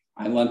time,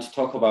 I want to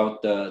talk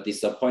about the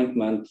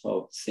disappointment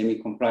of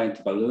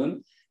semi-compliant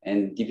balloon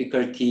and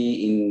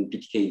difficulty in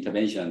BTK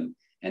intervention.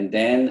 And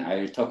then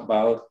I'll talk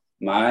about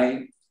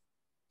my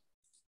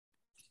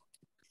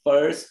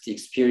first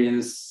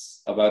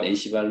experience about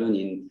NC balloon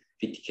in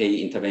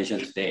BTK intervention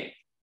today.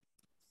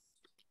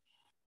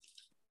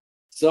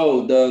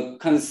 So the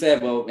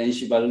concept of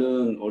NC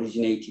balloon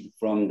originated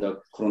from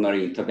the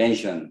coronary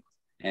intervention,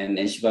 and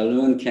NC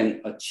balloon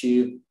can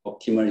achieve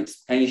optimal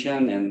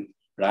expansion and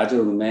larger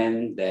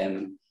lumen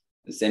than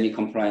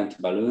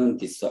semi-compliant balloon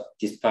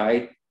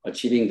despite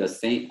achieving the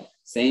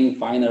same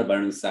final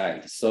balloon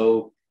size.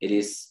 So it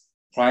is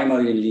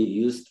primarily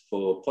used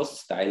for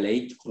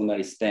post-dilate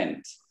coronary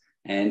stent,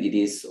 and it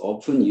is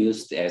often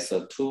used as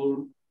a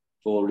tool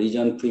for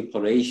lesion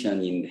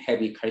preparation in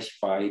heavy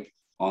calcified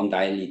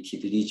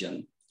undilated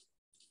region.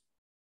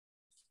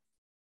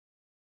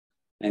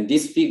 And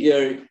this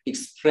figure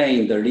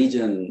explains the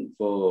reason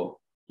for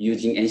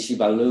using NC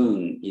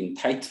balloon in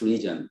tight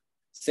region.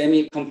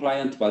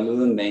 Semi-compliant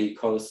balloon may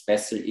cause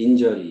vessel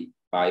injury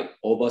by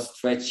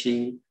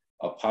overstretching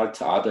a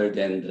part other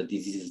than the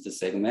diseased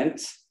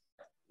segment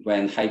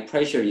when high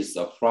pressure is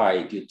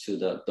applied due to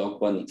the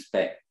dog-bone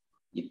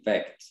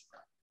effect.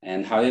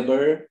 And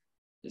however,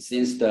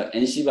 since the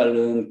NC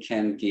balloon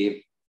can give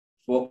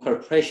focal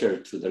pressure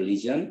to the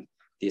lesion,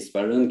 this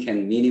balloon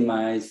can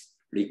minimize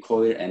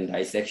recoil and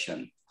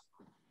dissection.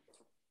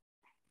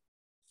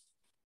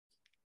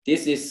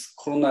 This is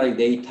coronary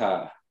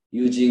data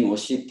using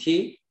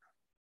OCT.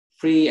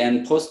 Pre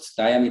and post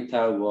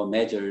diameter were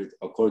measured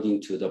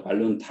according to the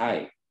balloon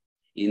type.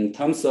 In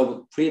terms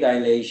of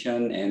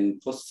pre-dilation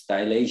and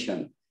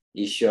post-dilation,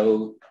 it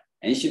showed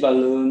NC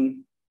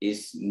balloon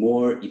is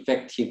more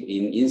effective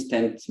in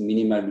instant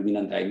minimal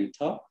luminal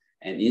diameter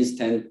and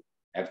instant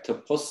after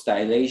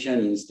post-dilation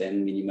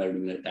instant minimal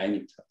luminal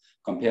diameter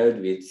compared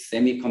with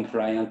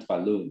semi-compliant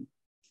balloon.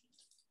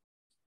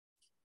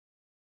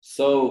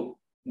 So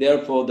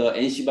therefore, the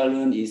NC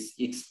balloon is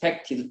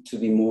expected to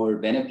be more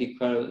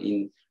beneficial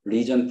in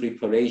region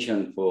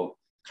preparation for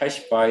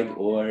calcified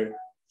or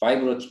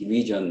fibrotic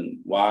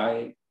region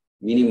while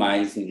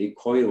minimizing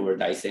recoil or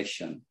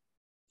dissection.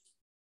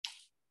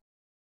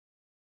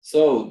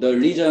 So the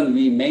region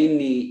we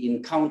mainly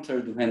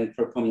encountered when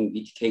performing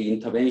BTK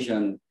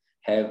intervention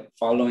have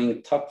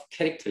following top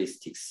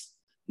characteristics.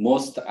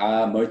 Most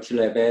are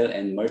multi-level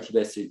and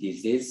multi-vessel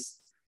disease.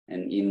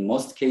 And in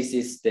most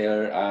cases,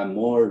 there are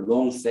more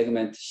long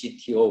segment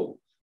CTO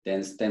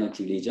than stenotic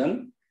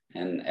lesion.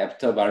 And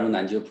after balloon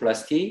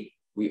angioplasty,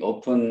 we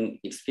often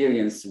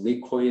experience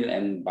recoil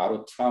and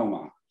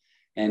barotrauma.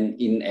 And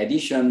in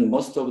addition,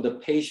 most of the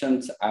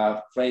patients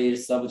are frail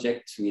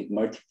subjects with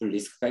multiple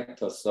risk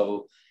factors.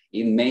 So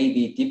it may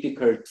be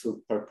difficult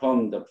to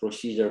perform the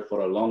procedure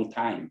for a long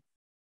time.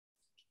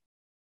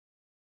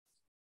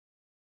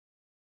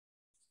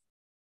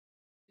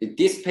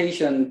 This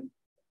patient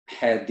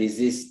had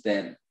disease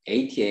that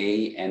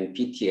ATA and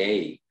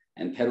PTA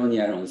and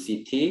peroneal on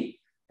CT,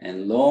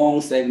 and long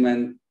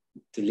segment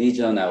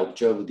lesion are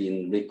observed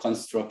in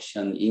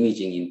reconstruction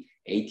imaging in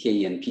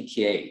ATA and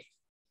PTA.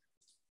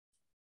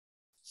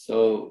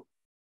 So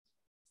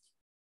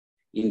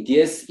in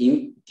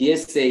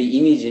DSA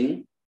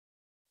imaging,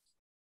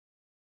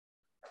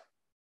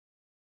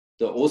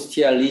 the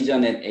ostial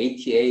lesion at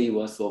ATA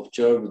was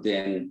observed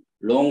in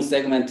long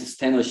segment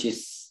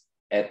stenosis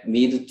at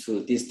mid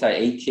to distal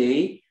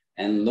ATA,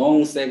 and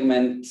long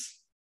segment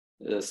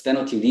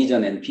stenotic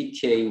lesion and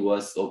PTA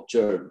was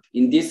observed.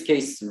 In this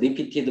case,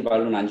 repeated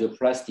balloon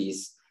angioplasty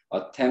is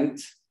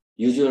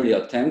usually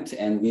attempt,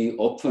 and we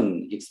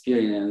often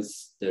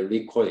experience the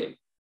recoil.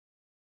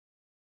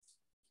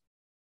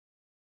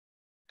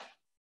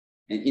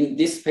 And in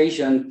this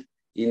patient,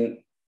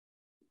 in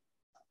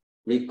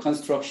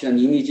reconstruction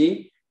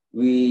imaging,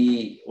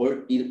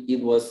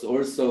 it was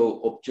also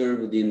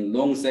observed in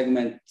long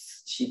segment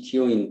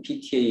CTO in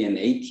PTA and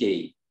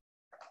ATA.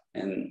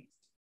 And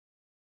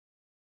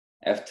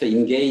after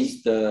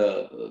engage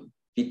the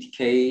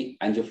BTK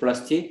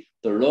angioplasty,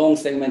 the long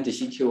segment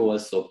CTO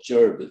was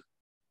observed.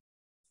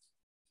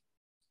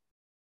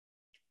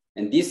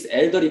 And this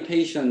elderly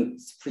patient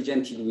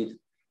presented with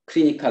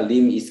clinical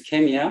limb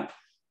ischemia.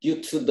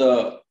 Due to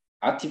the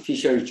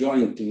artificial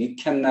joint, we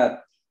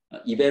cannot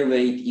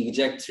evaluate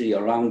exactly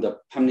around the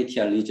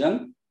palmatial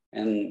lesion.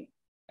 And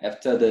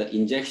after the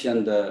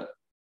injection, the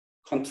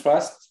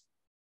contrast,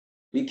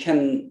 we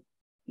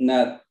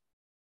cannot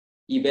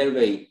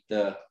evaluate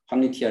the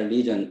palmatial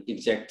lesion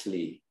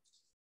exactly.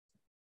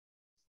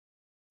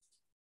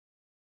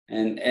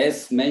 And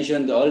as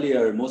mentioned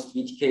earlier, most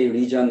BTK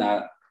regions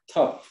are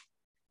tough.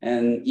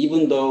 And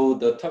even though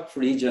the tough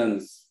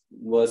regions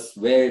was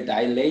well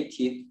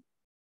dilated,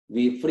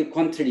 we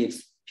frequently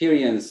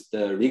experience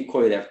the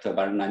recoil after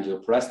balloon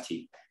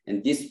angioplasty.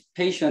 And this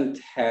patient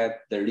had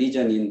the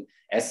region in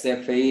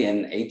SFA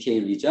and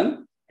ATA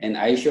region, and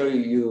I show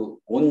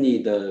you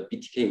only the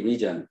BTK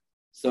region.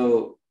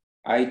 So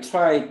I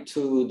tried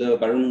to the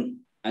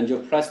balloon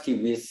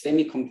angioplasty with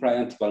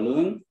semi-compliant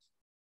balloon.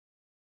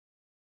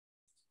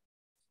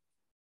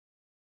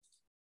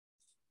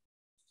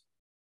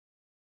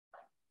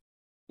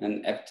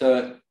 And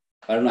after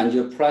balloon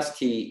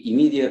angioplasty,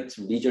 immediate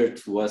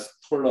result was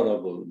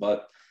tolerable.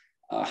 But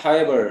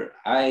however,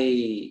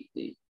 I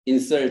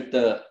insert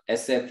the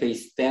SFA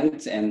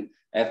stent, and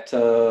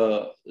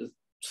after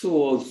 2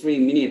 or 3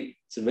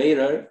 minutes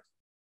later,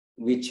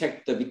 we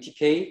checked the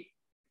BTK,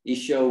 it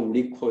shows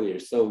recoil.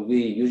 So we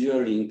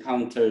usually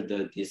encounter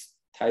this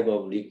type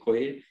of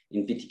recoil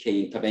in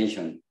BTK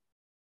intervention.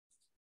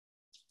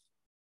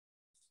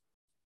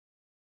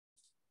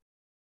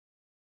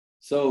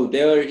 So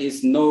there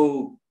is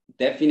no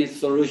definite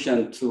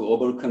solution to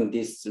overcome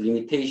this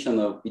limitation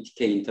of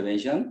BTK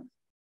intervention,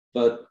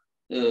 but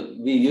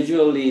we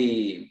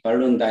usually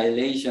balloon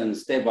dilation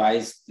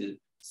stepwise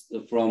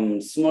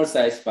from small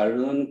size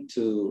balloon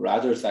to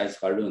larger size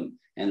balloon,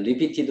 and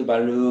repeated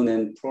balloon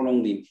and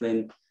prolonged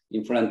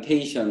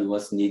implantation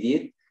was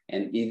needed.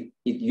 And it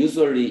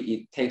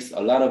usually takes a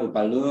lot of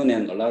balloon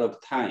and a lot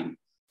of time.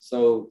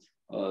 So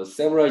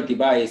several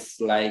devices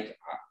like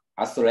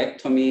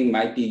atherectomy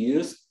might be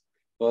used,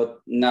 but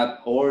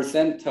not all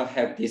centers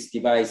have this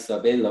device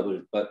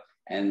available.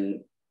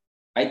 And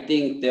I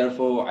think,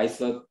 therefore, I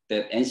thought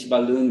that NC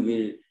balloon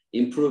will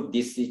improve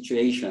this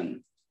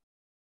situation.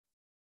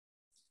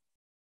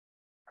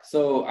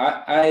 So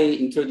I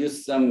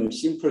introduced some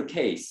simple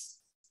case.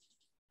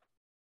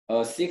 A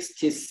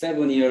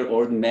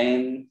 67-year-old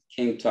man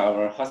came to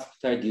our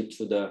hospital due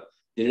to the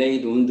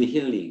delayed wound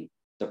healing.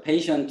 The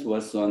patient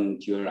was on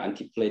dual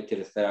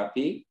antiplatelet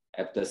therapy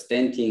after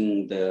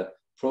stenting the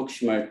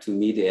proximal to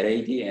mid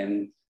LAD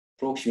and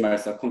proximal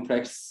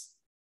circumflex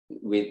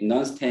with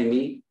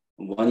non-STEMI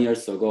 1 year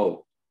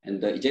ago.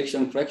 And the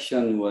ejection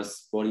fraction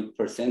was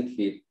 40%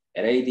 with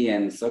LAD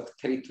and SOC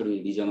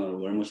territory regional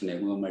wall motion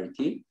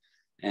abnormality.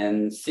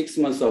 And 6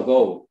 months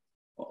ago,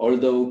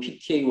 although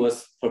PTA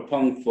was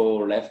performed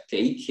for left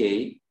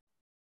ATA,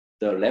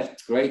 the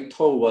left great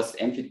toe was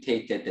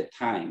amputated at the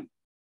time.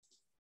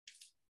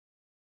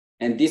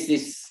 And this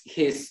is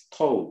his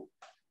toe.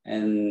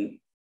 And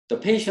the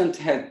patient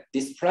had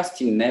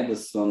dysplastic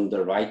nevus on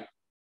the right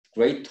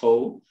great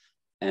toe,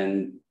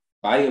 and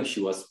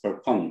biopsy was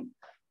performed.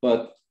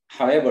 But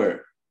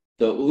however,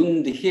 the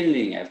wound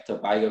healing after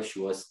biopsy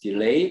was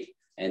delayed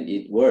and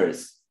it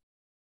worse.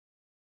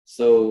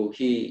 So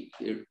he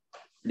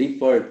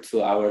referred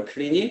to our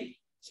clinic.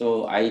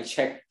 So I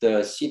checked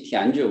the CT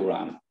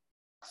angiogram.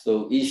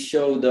 So it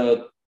showed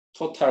the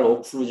total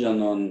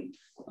occlusion on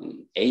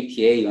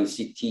ATA on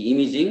CT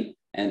imaging,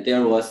 and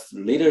there was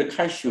little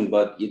calcium,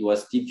 but it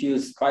was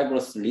diffuse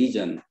fibrous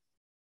lesion.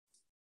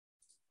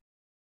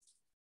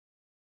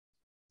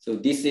 So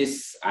this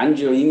is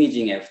angio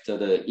imaging after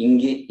the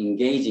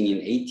engaging in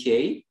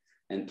ATA,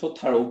 and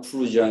total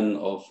occlusion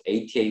of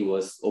ATA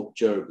was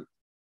observed.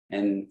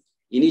 And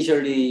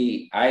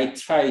initially, I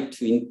tried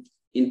to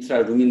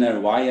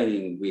intraluminal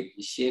wiring with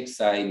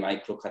CXI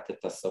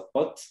microcatheter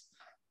support,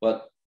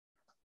 but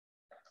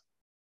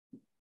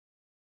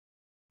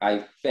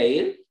I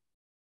failed.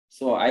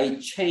 So I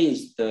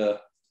changed the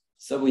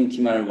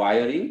subintimal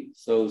wiring.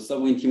 So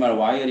subintimal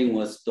wiring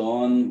was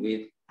done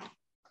with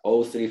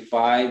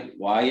 035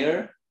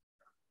 wire.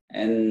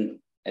 And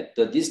at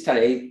the distal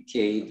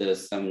ATA,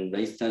 there's some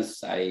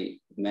resistance I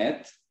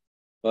met,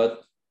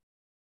 but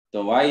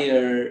the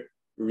wire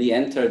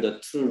re-entered the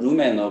true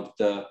lumen of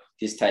the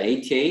distal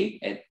ATA,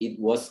 and it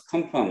was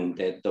confirmed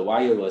that the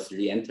wire was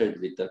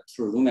re-entered with the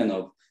true lumen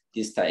of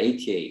distal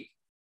ATA.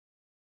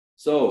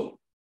 So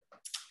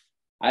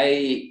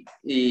I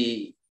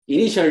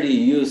initially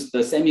used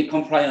the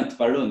semi-compliant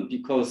balloon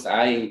because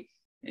my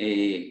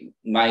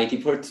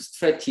default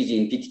strategy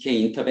in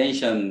BTK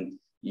intervention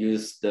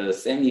used the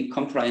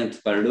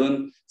semi-compliant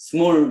balloon,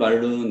 small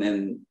balloon,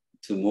 and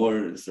to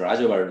more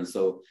larger balloon.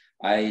 So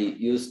I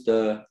used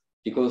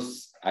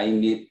because I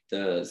need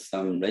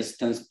some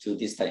resistance to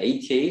distal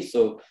ATA,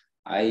 so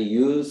I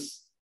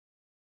use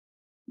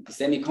the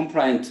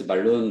semi-compliant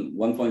balloon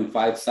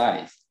 1.5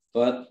 size,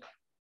 but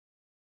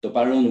the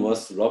balloon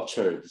was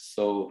ruptured.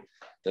 So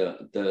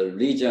the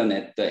region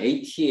at the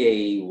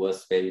ATA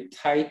was very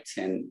tight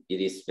and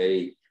it is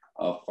very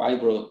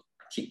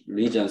fibrotic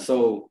region.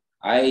 So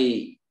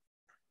I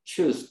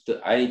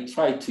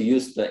tried to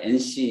use the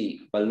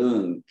NC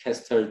balloon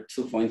Castor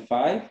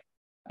 2.5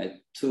 at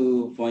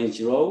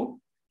 2.0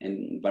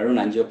 and balloon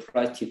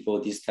angioplasty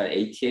for distal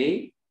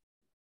ATA.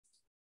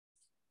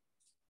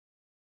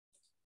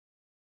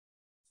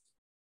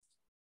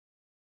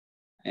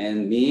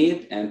 And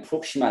mid and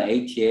proximal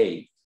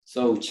ATA.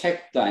 So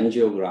check the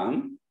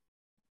angiogram.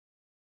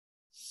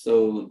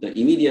 So the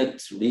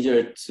immediate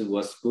result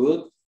was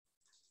good,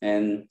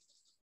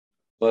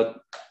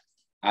 but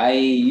I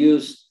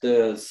used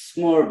the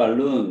small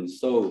balloon.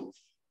 So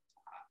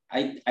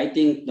I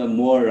think the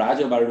more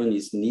larger balloon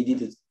is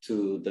needed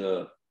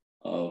to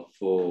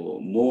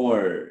for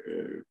more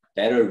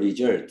better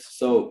results.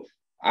 So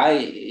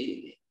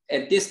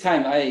at this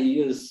time I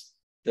used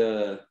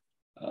the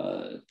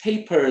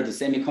tapered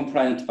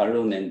semi-compliant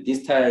balloon, and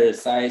distal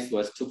size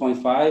was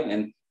 2.5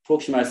 and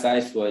proximal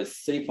size was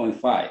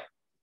 3.5.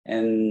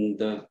 And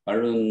the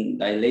balloon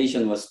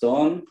dilation was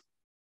done,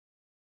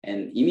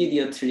 and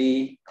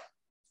immediately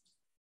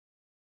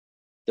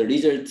the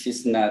result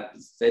is not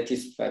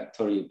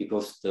satisfactory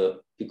because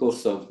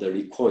of the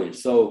recoil.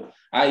 So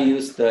I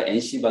used the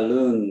NC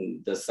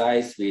balloon, the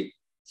size with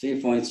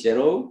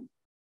 3.0,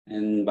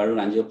 and balloon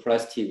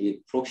angioplasty with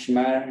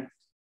proximal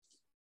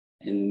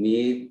and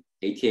mid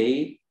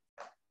ATA,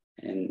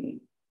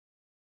 and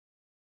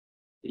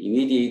the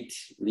immediate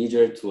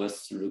result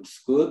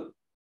looks good.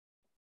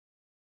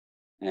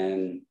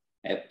 And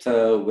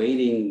after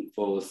waiting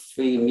for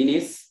 3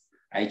 minutes,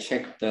 I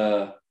checked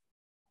the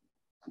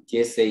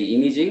DSA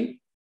imaging,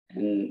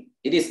 and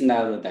it is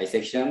not a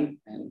dissection.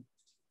 And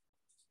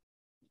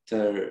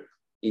after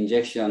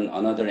injection,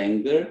 another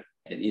angle,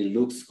 and it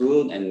looks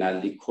good and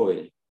not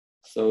recoil.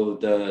 So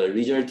the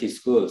result is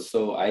good.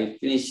 So I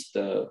finished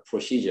the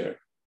procedure.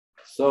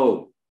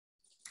 So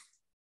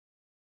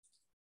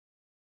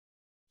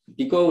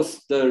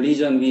because the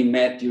region we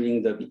met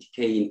during the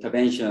BTK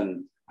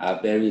intervention are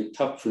very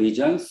tough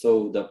regions,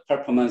 so the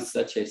performance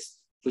such as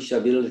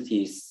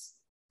pushability is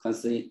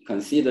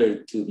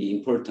considered to be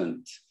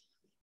important.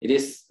 It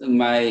is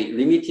my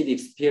limited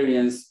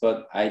experience,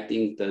 but I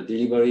think the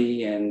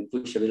delivery and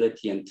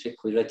pushability and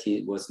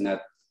trackability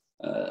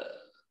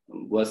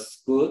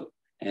was good.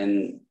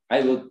 And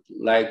I would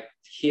like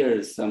to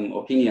hear some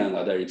opinion,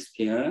 other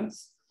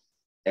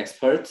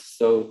experts.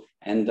 So,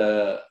 and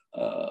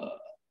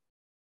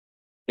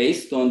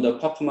based on the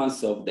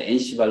performance of the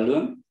NC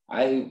balloon,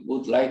 I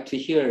would like to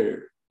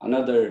hear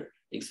another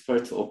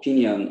expert's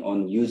opinion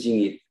on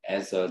using it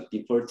as a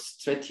default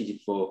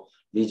strategy for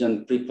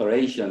region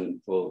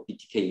preparation for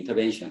BTK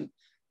intervention.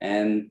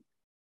 And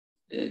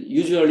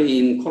usually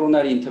in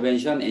coronary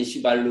intervention,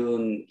 NC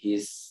balloon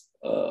is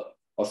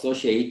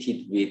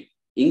associated with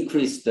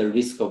increased the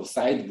risk of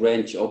side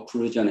branch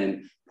occlusion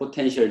and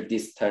potential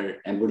distal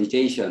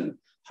embolization.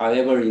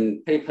 However,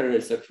 in peripheral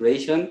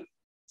circulation,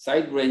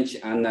 side branch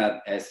are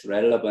not as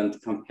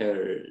relevant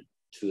compared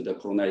to the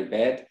coronary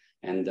bed,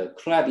 and the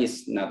clot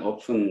is not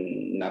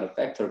often not a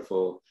factor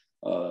for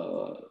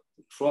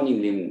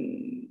chronic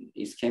limb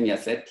ischemia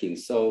setting.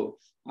 So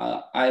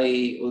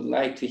I would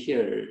like to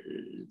hear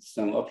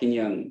some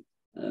opinion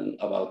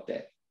about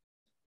that.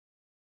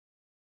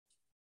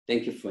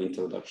 Thank you for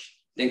introduction.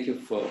 Thank you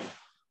for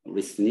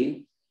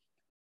listening.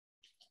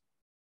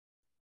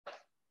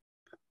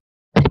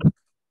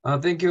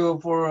 Thank you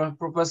for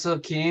Professor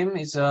Kim.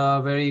 It's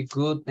a very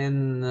good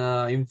and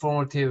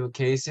informative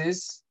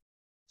cases.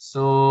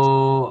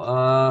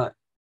 So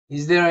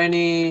is there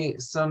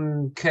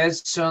some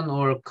question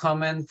or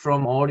comment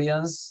from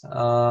audience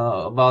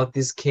about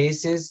these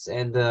cases,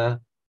 and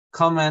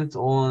comment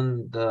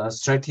on the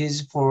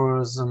strategy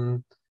for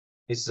some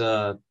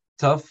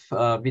tough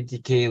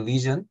BTK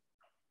lesion?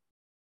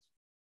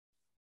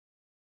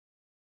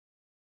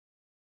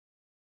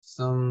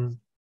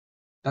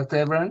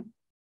 Dr. Evren?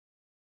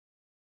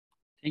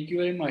 Thank you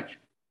very much.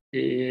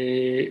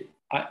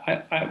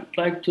 I would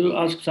like to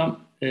ask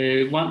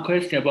one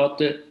question about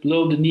the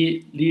below the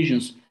knee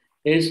lesions.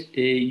 As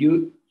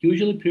you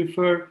usually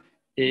prefer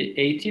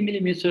 80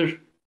 millimeter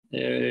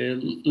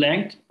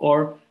length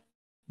or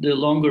the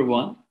longer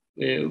one?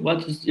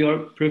 What is your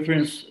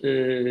preference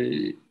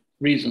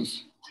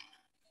reasons?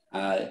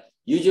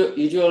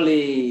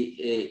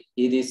 Usually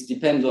it is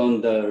depends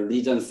on the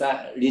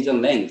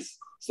region length.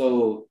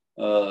 So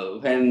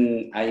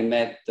when I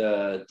met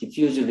the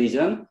diffuse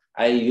region,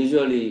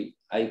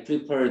 I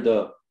prefer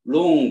the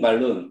long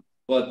balloon,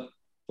 but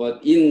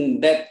in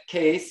that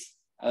case,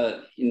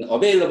 in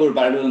available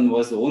balloon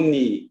was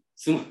only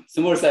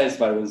small size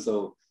balloon,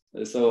 so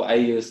I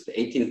used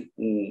 18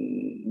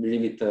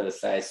 millimeter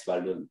size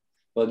balloon.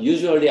 But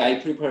usually I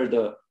prefer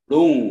the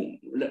long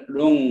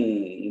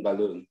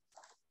balloon.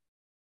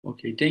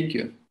 Okay, thank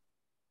you.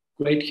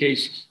 Great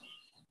cases.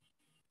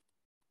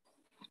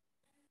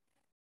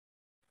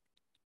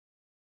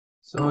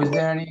 So is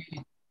there any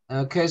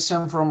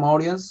question from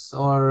audience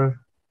or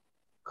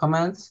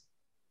comments?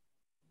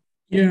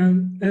 Yeah,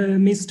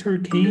 Mr.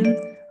 Kim,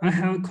 I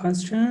have a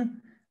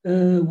question.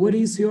 What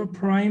is your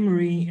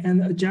primary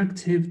and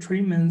adjunctive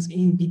treatments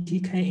in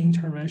BTK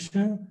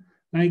intervention,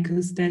 like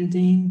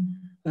stenting,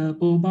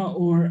 BOBA,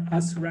 or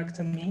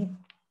atherectomy?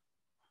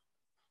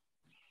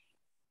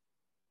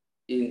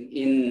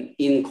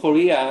 In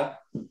Korea,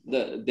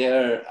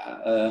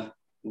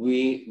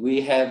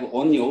 we have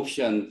only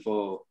option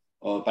for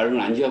balloon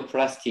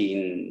angioplasty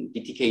in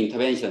BTK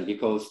intervention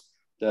because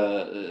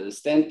the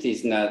stent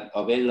is not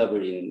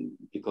available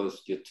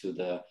because due to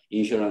the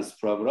insurance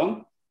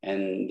program,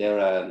 and there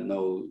are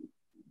no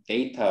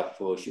data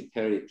for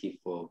superiority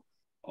for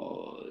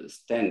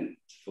stent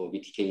for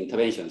BTK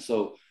intervention.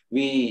 So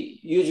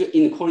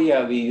in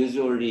Korea, we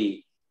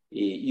usually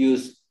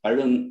use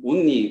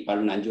only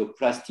balloon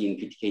angioplasty in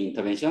BTK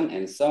intervention,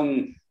 and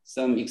some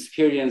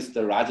experienced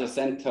the larger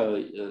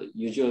center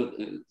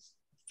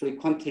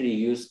frequently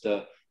use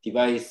the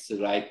device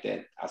like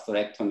that,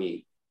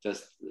 atherectomy,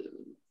 just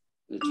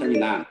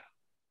turning on.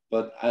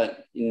 But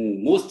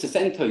in most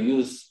center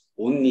use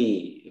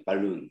only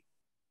balloon.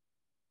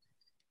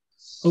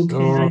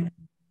 Okay.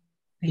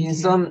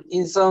 So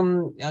in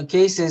some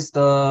cases,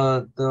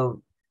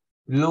 the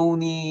below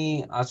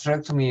knee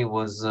atherectomy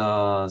was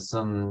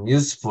some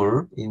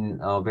useful in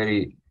a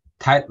very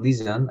tight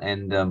lesion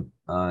and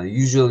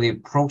usually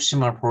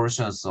proximal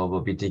portions of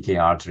a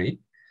BTK artery.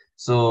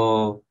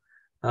 So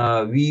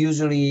we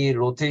usually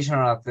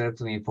rotational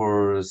atherectomy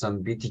for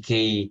some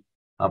BTK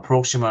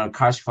proximal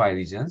calcified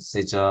lesions.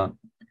 It's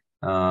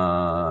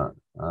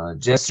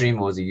jet stream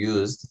was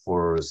used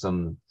for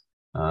some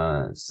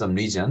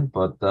region,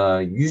 but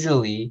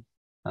usually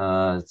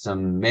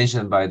some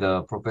mentioned by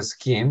the Professor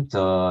Kim,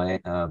 the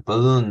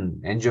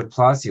balloon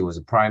angioplasty was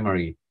a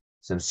primary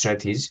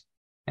strategy,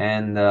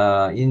 and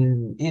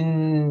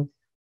in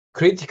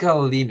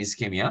critical limb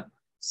ischemia.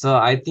 So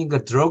I think a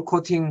drug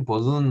coating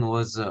balloon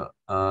was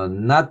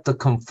not the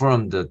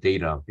confirmed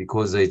data,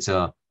 because it's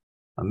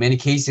many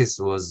cases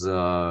was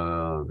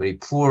very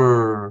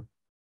poor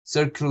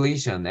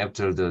circulation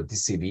after the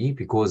DCB,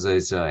 because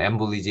it's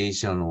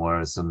embolization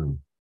or some.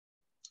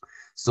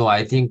 So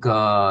I think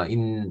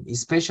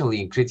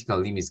especially in critical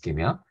limb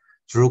ischemia,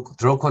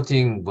 drug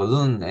coating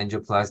balloon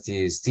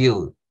angioplasty is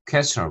still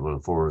questionable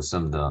for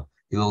some of the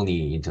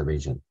below-knee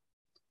intervention.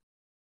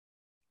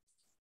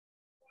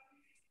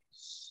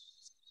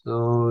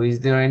 So is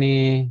there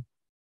any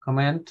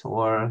comment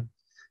or?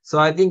 So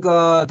I think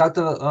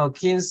Dr.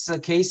 Kim's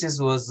cases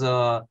was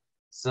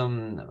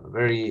some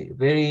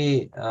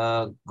very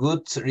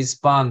good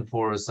response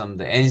for some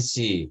the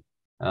NC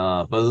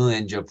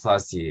balloon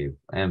angioplasty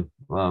and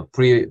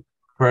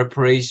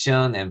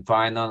preparation and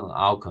final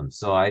outcome.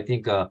 So I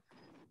think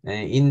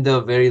in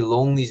the very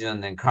long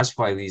lesion and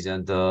calcified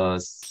lesion, the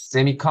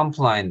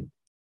semi-compliant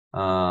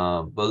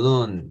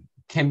balloon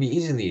can be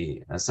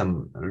easily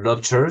some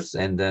ruptures,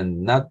 and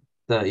then not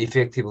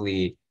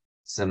effectively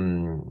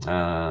some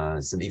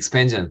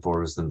expansion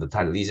for some the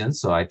tight lesions.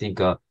 So I think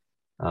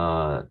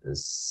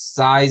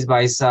size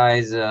by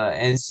size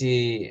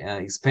NC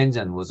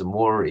expansion was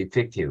more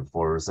effective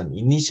for some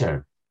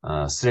initial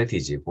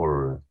strategy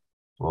for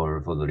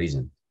the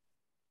region.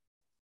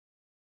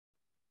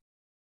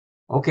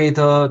 Okay,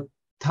 the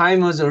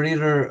time was a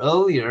little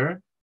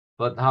earlier,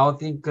 but I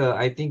think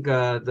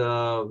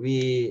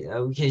we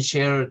can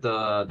share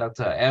the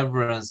Dr.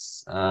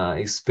 Evren's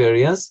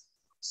experience.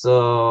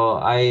 So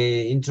I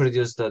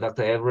introduced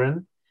Dr.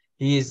 Evren.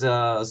 He is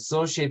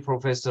associate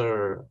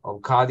professor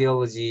of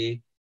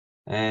cardiology,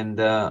 and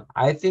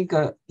I think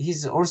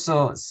he's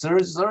also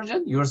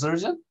surgeon. You're a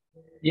surgeon?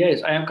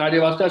 Yes, I am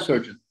cardiovascular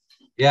surgeon.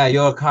 Yeah,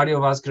 you're a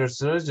cardiovascular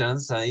surgeon.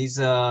 He's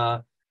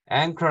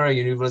Ankara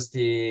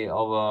University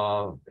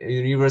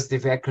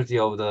Faculty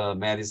of the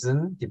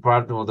Medicine,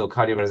 Department of the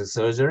Cardiovascular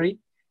Surgery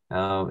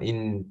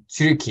in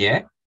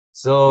Türkiye.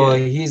 So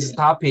his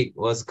topic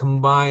was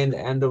combined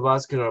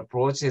endovascular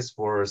approaches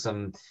for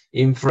some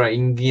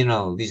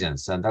infrainguinal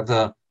lesions. And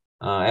Dr.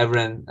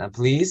 Evren,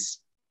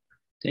 please.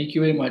 Thank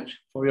you very much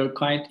for your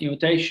kind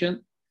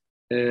invitation.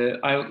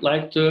 I would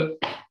like to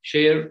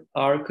share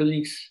our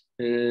colleagues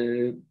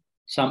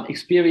some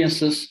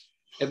experiences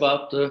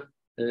about the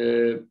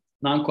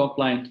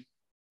non-compliant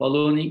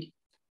ballooning,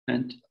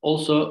 and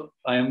also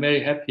I am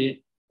very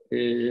happy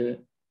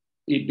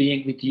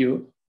being with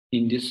you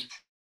in this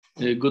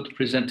good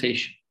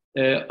presentation.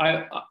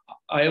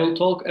 I will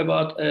talk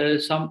about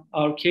some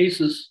our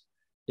cases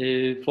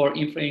for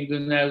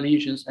infrainguinal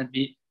lesions, and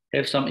we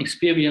have some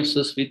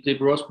experiences with the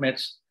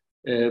BrosMed's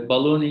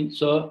ballooning.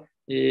 So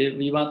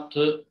we want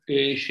to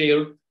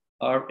share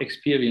our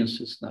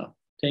experiences now.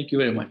 Thank you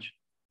very much.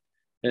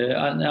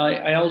 And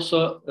I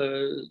also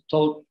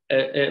talk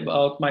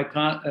about my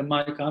country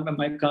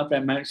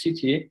and my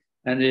city,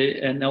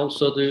 and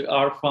also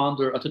our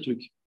founder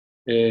Atatürk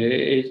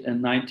is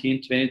in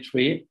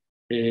 1923.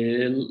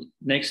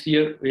 Next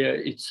year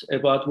it's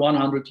about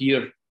 100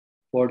 years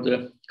for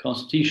the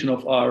constitution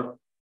of our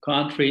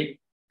country,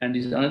 and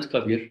this is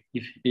Anıtkabir.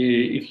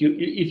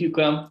 If you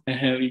come,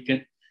 we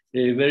can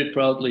very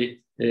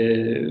proudly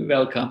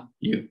welcome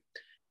you.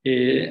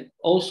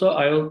 Also,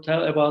 I will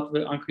tell about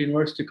the Ankara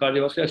University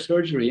Cardiovascular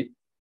Surgery,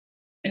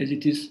 as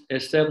it is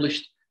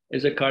established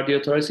as a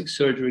cardiothoracic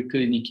surgery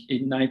clinic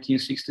in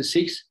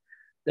 1966.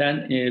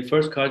 Then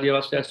first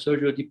cardiovascular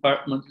surgery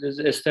department is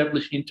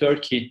established in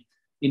Turkey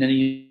in a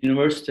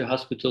university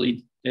hospital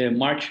in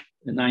March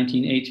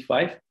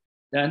 1985.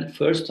 Then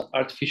first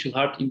artificial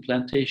heart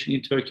implantation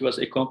in Turkey was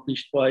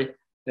accomplished by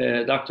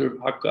Dr.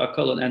 Hakkı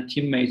Akalan and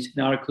teammates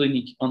in our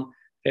clinic on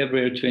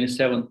February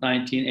 27,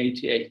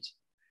 1988.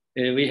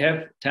 We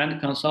have 10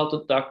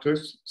 consultant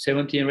doctors,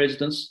 17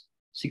 residents,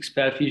 6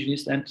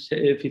 perfusionists, and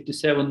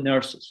 57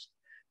 nurses.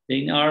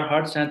 In our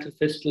heart center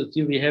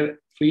facility, we have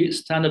 3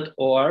 standard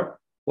OR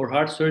for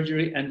heart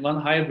surgery and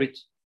 1 hybrid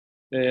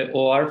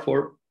OR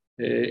for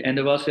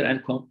endovascular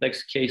and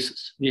complex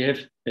cases. We have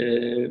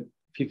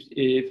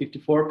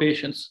 54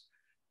 patients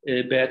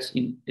beds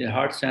in the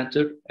heart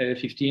center,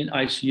 15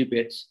 ICU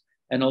beds,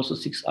 and also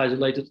 6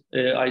 isolated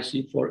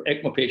ICU for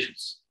ECMO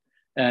patients.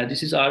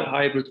 This is our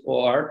hybrid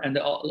OR, and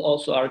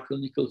also our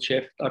clinical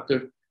chef,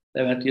 Dr.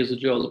 Levent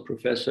Yazıcıoğlu,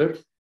 professor.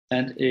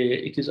 And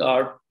it is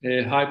our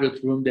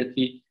hybrid room that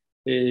we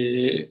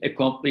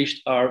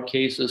accomplished our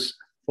cases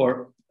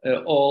for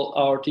all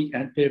aortic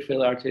and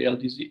peripheral arterial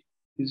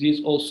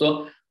disease,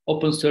 also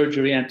open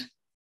surgery and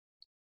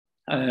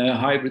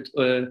hybrid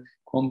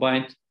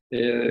combined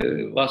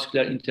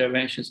vascular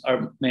interventions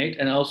are made.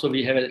 And also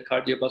we have a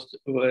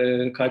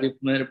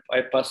cardiopulmonary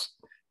bypass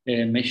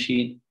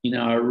machine in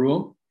our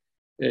room.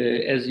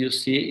 as you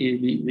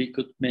see, we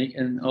could make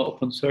an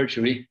open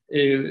surgery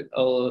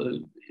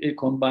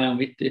combined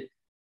with the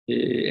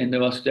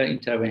endovascular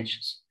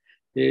interventions.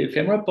 The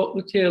femoral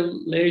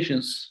popliteal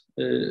lesions,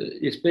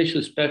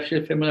 especially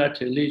superficial femoral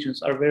artery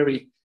lesions, are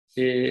very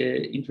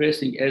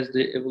interesting, as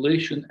the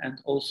evolution and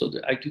also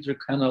the arterial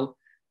canal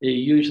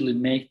usually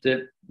make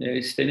the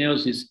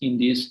stenosis in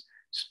this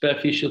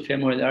superficial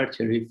femoral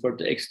artery for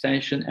the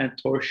extension and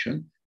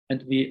torsion,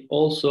 and we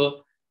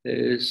also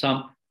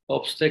some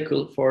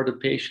obstacle for the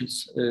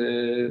patient's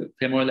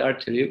femoral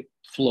artery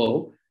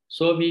flow.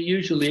 So we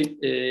usually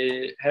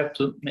have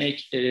to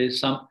make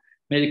some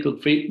medical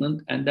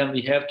treatment, and then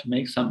we have to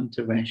make some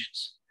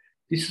interventions.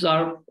 This is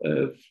our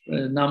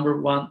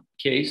number one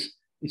case.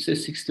 It's a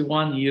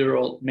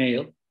 61-year-old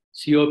male,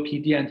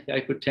 COPD and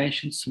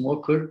hypertension,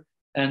 smoker,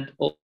 and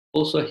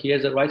also he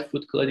has a right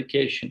foot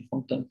claudication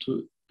from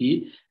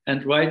 2B,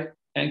 and right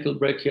ankle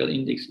brachial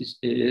index is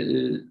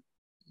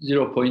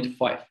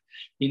 0.5.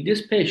 In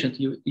this patient,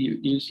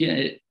 you see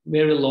a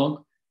very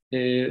long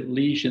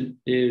lesion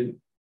in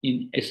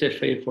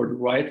SFA for the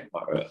right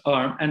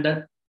arm, and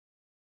then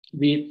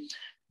we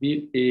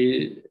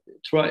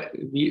try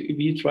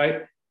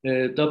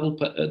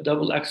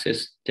double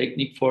access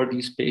technique for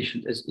this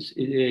patient, as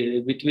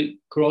with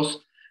cross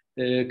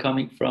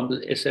coming from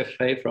the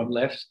SFA from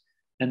left,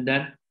 and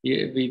then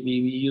we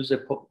use a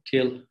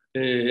popliteal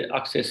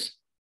access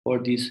for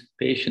this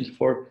patient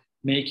for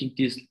making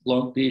this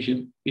long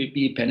lesion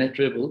be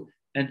penetrable.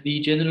 And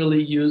we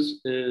generally use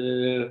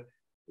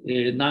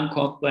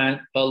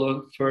non-compliant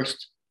balloon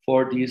first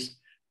for these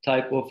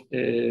type of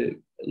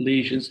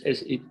lesions,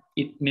 as it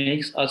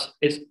makes us,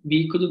 as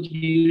we couldn't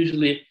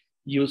usually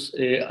use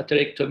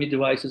atherectomy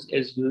devices,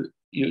 as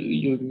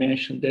you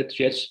mentioned, that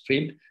jet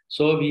stream.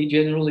 So we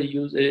generally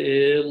use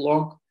a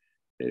long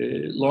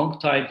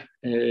time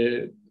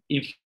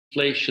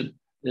inflation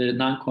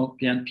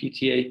non-compliant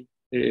PTA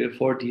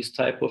for these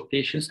type of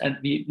patients, and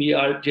we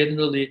are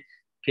generally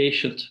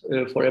patient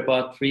for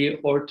about 3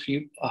 or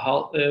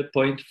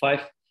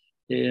 3.5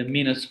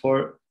 minutes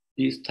for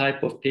these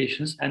type of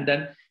patients, and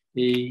then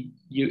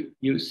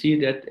you see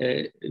that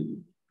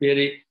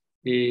very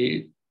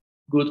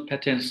good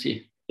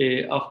patency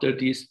after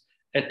these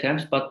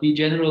attempts. But we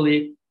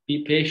generally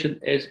be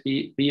patient, as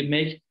we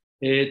make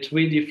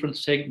 3 different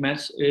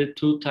segments,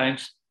 2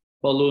 times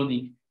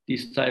ballooning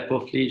these type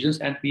of lesions,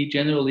 and we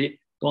generally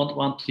don't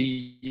want to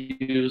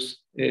use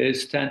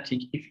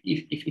stenting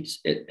if it's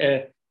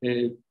a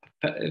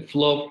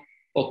flow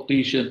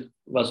occlusion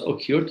was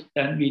occurred,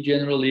 then we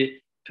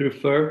generally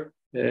prefer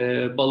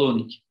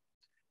ballooning.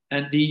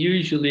 And we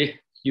usually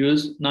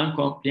use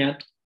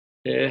non-compliant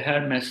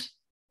Hermes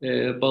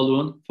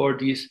balloon for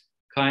these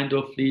kind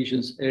of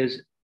lesions,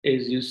 as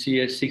you see,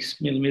 a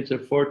 6 millimeter,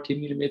 40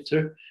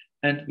 millimeter,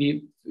 and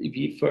we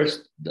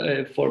first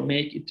for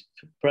make it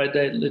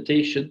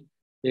predilatation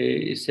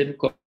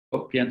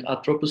semi-compliant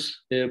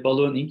atropous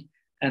ballooning,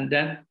 and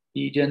then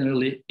we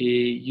generally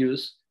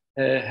use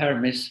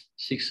Hermes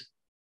 6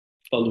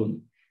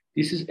 balloon.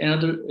 This is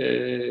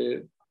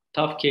another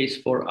tough case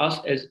for us,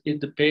 as if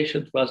the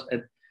patient was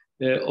at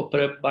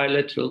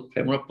bilateral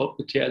femoral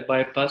popliteal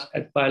bypass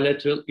at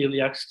bilateral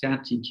iliac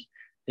stenting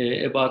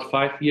about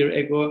 5 years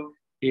ago.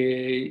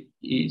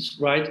 His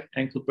right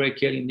ankle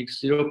brachial index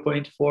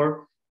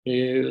 0.4,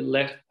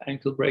 left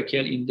ankle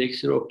brachial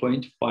index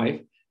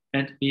 0.5,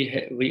 and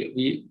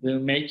we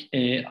make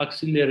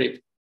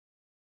auxiliary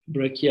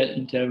brachial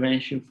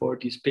intervention for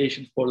this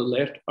patient for the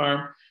left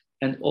arm,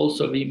 and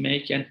also we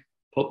make an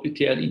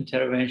popliteal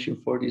intervention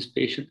for this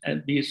patient,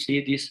 and we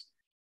see this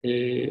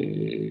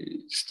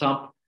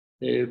stump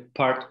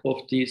part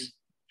of this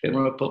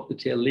femoral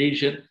popliteal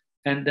lesion,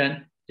 and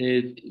then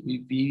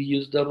we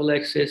use double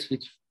access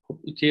with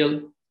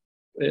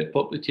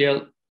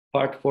popliteal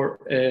part for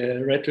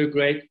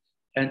retrograde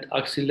and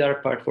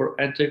axillary part for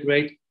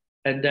antegrade,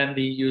 and then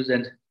we use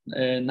a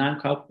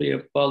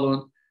non-compliant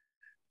balloon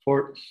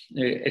for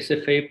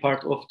SFA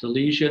part of the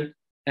lesion,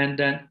 and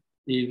then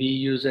we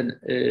use a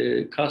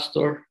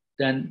castor,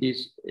 then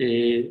this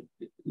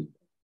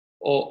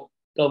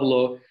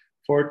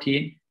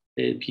 0014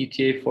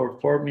 PTA for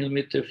 4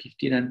 millimeter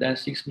 15, and then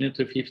 6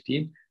 millimeter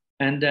 15,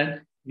 and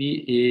then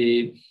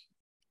we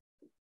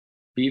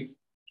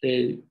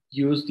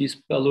use this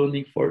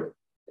ballooning for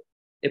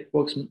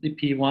approximately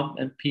P1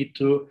 and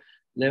P2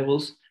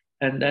 levels,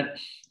 and then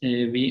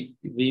we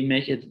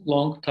make a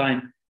long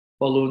time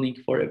ballooning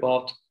for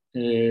about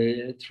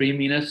 3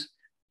 minutes,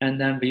 and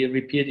then we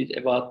repeat it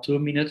about 2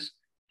 minutes,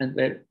 and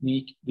then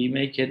we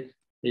make a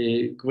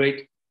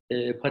great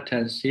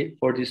patency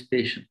for this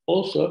patient.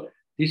 Also,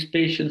 this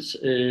patient's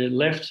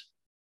right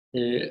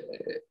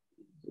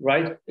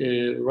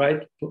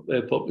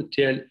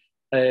popliteal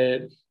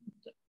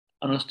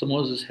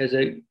anastomosis has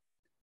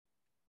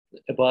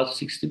about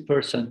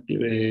 60%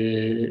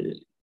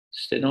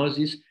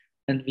 stenosis,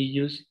 and we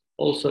use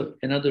also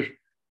another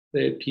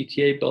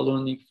PTA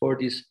ballooning for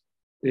this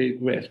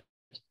graft.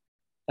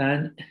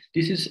 And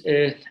this is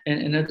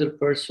another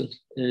person,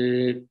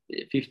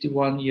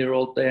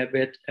 51-year-old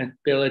diabetic and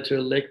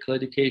bilateral leg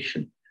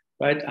claudication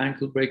right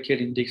ankle brachial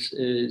index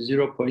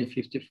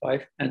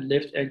 0.55 and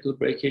left ankle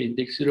brachial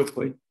index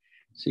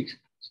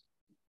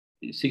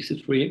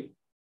 0.63.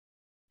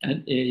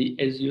 And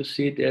as you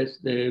see, there's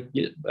the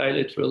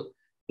bilateral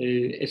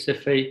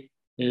SFA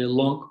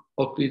long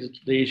occluded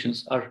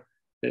lesions are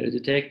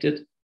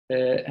detected,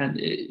 and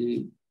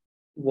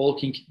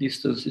walking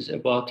distance is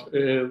about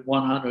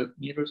 100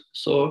 meters.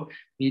 So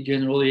we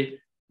generally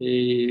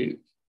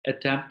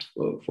attempt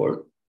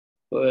for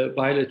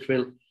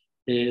bilateral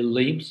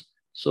limbs.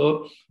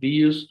 So we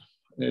use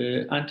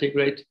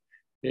antegrade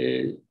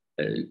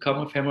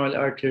common femoral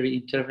artery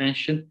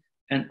intervention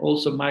and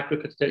also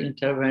microcatheter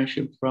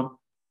intervention from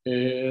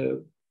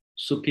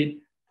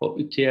supine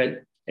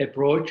popliteal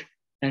approach,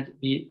 and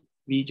we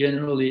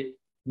generally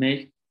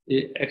make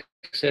the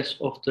access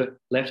of the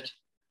left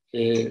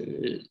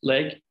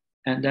leg,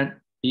 and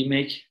then we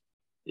make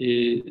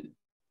the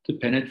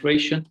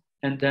penetration,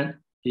 and then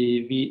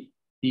we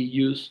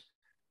use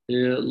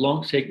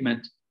long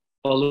segment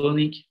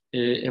ballooning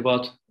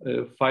about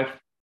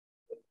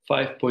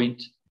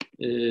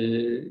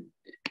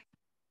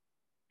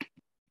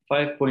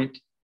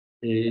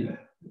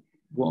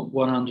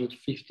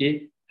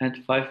 5.150 and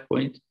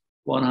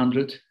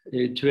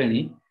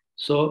 5.120.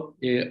 So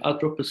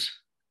atropus,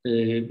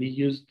 we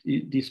use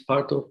this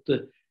part of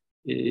the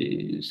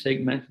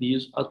segment. We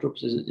use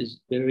atropus is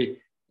very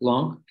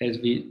long, as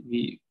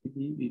we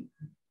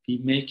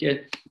make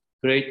a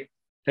great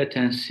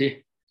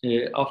patency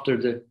after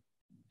the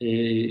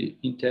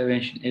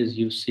intervention, as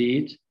you see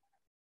it.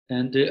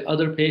 And the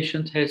other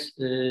patient has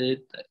a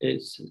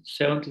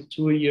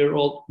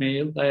 72-year-old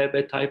male,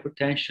 diabetic,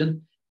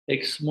 hypertension,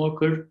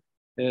 ex-smoker,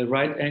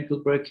 right ankle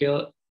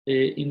brachial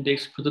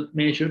index couldn't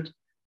measured,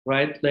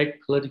 right leg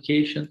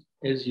claudication,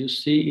 as you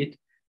see it.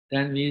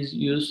 Then we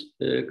use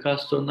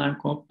Castor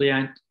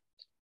non-compliant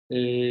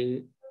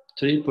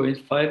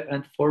 3.5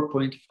 and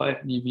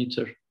 4.5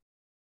 millimeter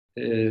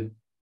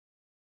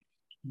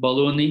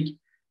ballooning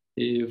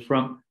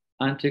from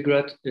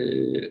antegrade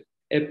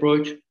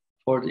approach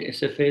for the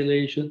SFA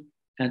lesion,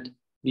 and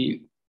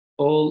we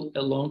all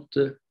along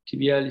the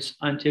tibialis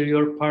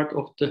anterior part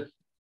of the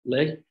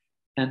leg,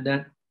 and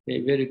then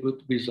a very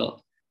good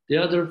result. The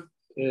other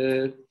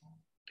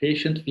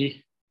patient,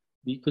 we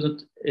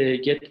couldn't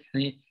get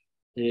any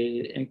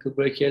ankle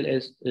brachial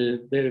as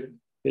very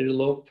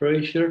low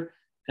pressure,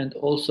 and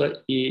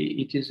also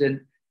it is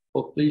an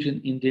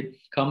occlusion in the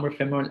common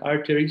femoral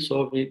artery,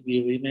 so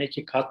we make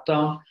a cut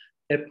down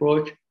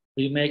approach.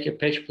 We make a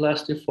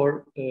patchplasty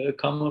for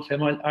common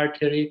femoral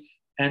artery,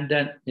 and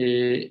then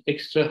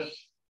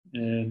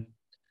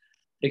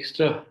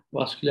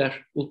extravascular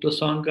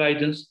ultrasound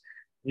guidance.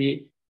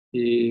 We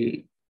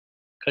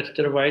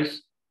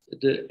catheterize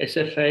the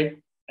SFA,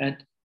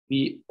 and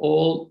we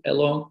all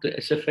along the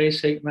SFA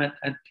segment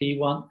and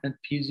P1 and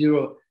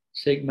P0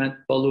 segment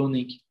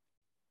ballooning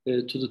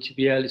to the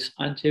tibialis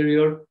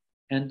anterior,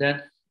 and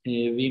then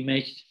we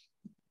make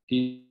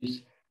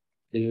these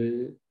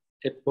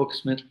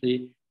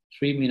approximately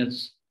 3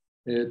 minutes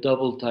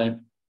double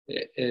time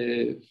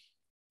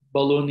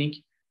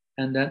ballooning,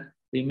 and then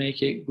we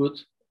make a good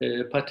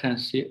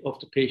patency of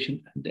the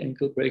patient and the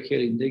ankle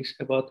brachial index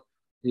about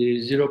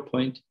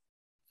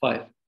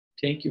 0.5.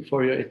 Thank you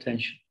for your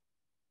attention.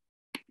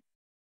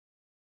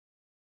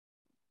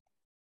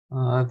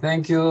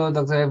 Thank you,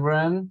 Dr.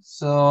 Evren.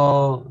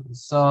 So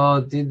is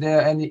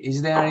there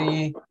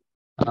any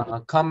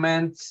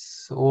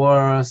comments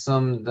or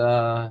some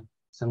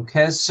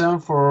question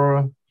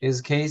for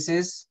his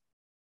cases?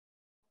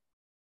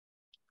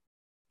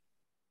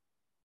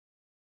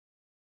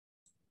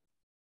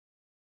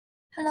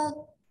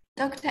 Hello,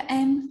 Dr.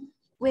 M.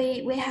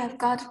 We have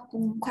got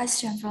one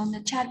question from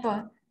the chat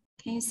board.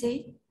 Can you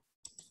see?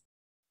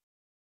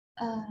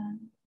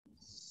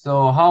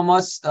 So how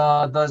much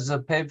does the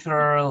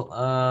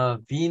peripheral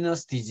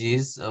venous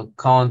disease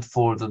account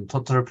for the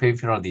total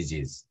peripheral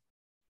disease?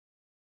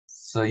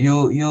 So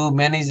you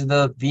manage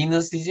the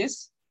venous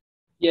disease?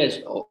 Yes,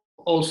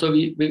 also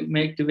we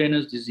make the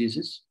venous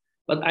diseases.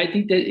 But I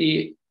think that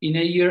in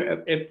a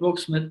year,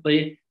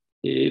 approximately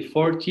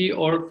 40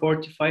 or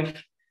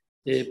 45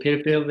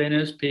 peripheral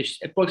venous patients,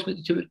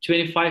 approximately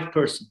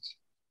 25%,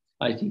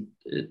 I think,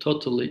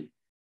 totally.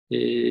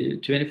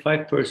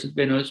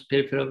 25%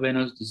 peripheral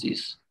venous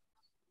disease,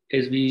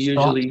 as we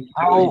usually.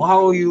 So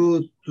how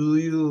do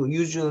you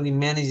usually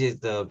manage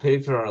the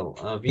peripheral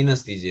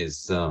venous disease?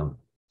 So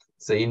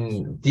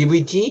in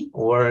DVT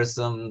or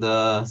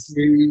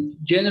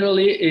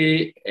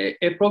generally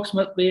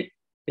approximately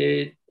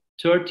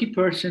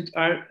 30%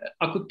 are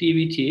acute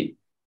DVT.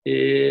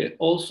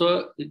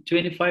 Also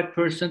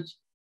 25%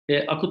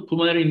 acute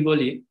pulmonary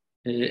emboli,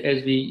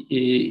 as we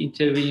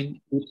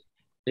intervene with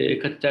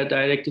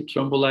catheter-directed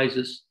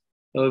thrombolysis.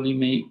 We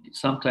may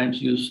sometimes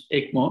use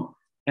ECMO.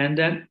 And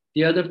then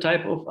the other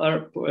type of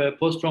our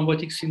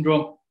post-thrombotic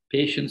syndrome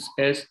patients,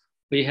 as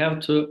we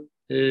have to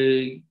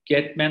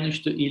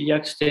manage to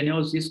iliac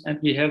stenosis, and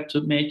we have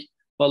to make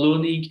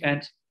ballooning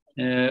and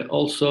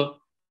also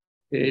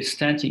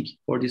stenting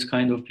for this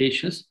kind of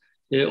patients.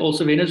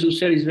 Also, venous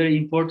ulcer is very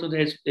important,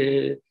 as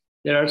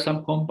there are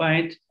some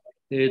combined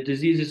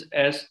diseases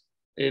as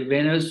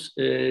venous,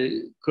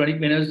 chronic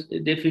venous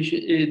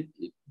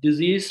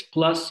disease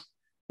plus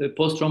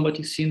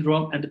post-thrombotic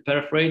syndrome and the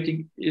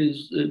perforating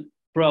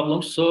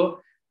problems. So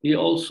we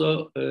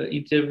also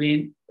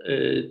intervene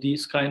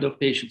these kind of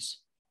patients.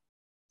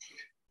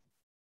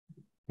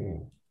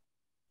 Okay.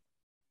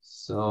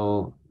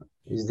 So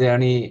is there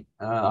any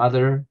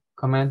other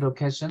comment or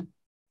question?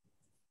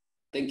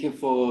 Thank you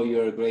for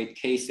your great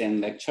case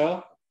and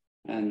lecture.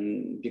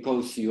 And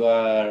because you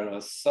are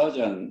a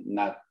surgeon,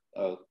 not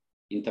an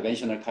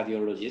interventional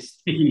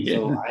cardiologist, Yeah.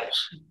 so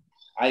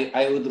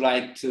I would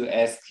like to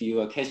ask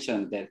you a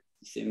question that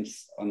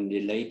seems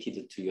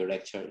unrelated to your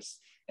lectures.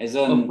 As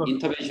an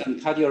intervention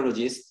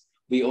cardiologist,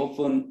 we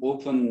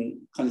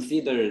often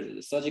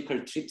consider surgical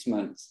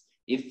treatment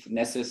if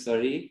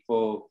necessary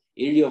for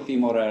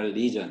iliofemoral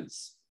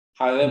lesions.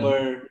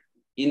 However,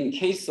 in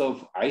case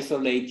of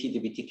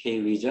isolated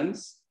BTK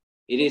lesions,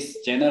 it is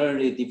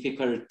generally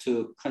difficult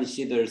to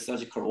consider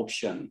surgical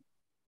option.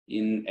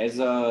 As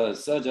a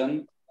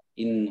surgeon,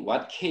 in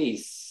what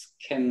case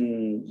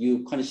can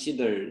you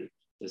consider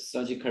the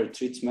surgical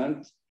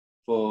treatment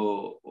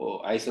for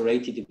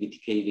isolated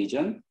BTK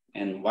lesion?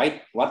 And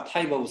what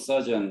type of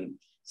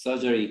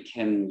surgery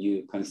can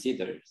you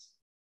consider?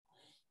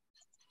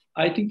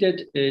 I think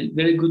that a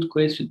very good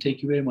question.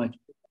 Thank you very much.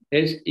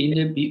 As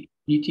in the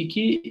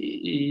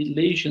BTK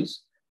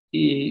lesions,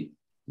 we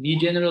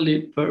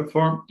generally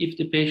perform if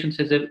the patient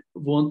has a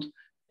wound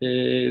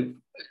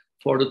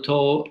for the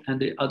toe and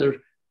the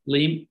other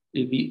limb.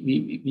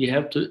 We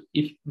have to,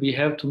 if we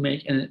have to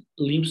make a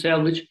limb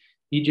salvage,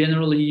 we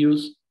generally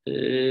use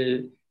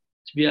anterior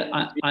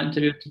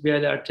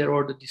tibial artery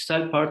or the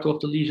distal part of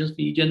the lesions.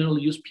 We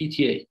generally use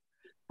PTA.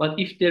 But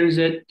if there is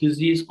a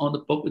disease on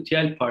the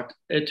popliteal part,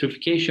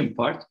 atrophication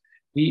part,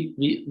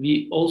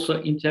 we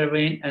also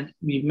intervene and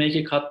we make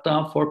a cut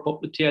down for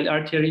popliteal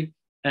artery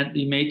and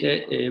we made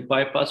a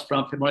bypass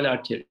from femoral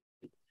artery.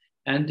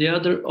 And the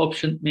other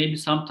option maybe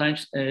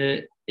sometimes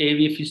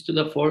AV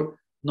fistula for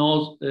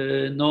no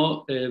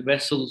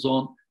vessel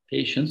zone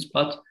patients,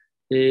 but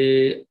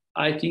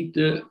I think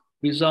the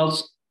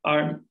results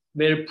are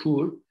very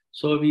poor.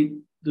 So we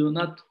do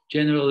not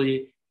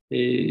generally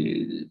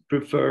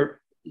prefer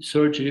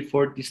surgery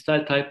for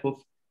distal type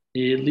of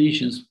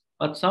lesions.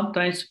 But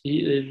sometimes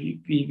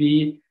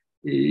we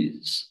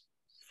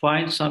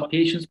find some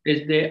patients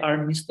as they are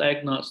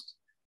misdiagnosed,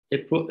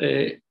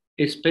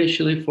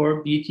 especially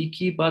for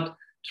BTK but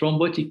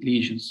thrombotic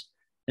lesions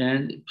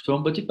and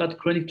thrombotic but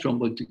chronic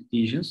thrombotic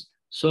lesions.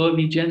 So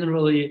we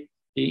generally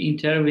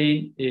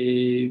intervene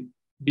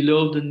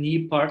below the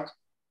knee part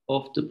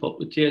of the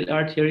popliteal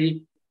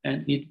artery,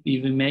 and we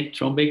will make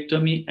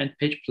thrombectomy and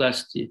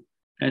patchplasty.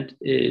 And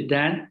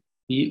then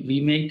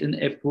we make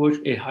an approach,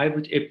 a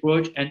hybrid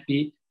approach, and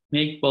we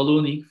make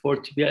ballooning for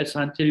tibialis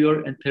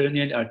anterior and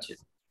peroneal artery.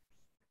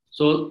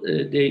 So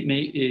they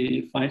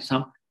may find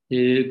some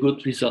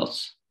good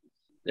results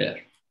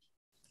there.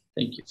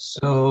 Thank you.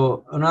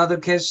 So another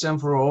question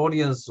for our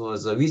audience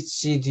was,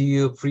 which do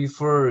you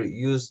prefer,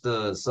 use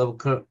the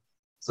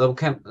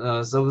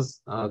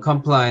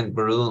compliant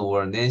balloon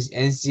or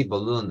NC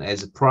balloon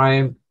as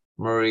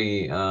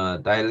primary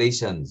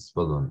dilations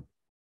balloon?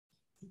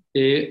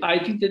 I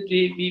think that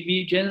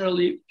we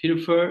generally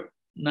prefer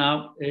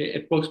now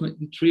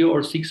approximately 3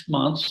 or 6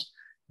 months.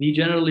 We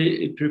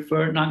generally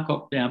prefer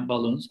non-compliant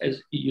balloons,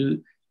 as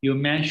you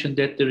mentioned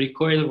that the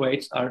recoil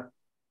rates are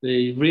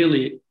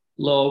really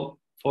low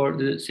for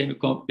the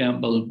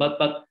semi-compliant balloon.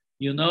 But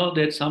you know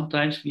that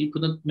sometimes we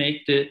couldn't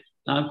make the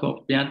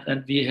non-compliant,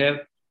 and we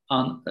have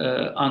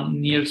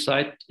on near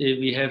side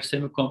we have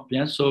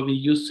semi-compliant, so we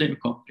use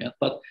semi-compliant.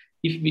 But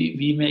if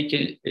we make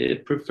a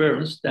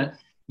preference, then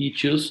we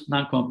choose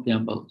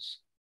non-compliant balloons.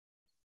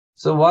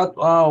 So what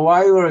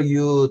wire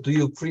do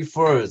you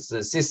prefer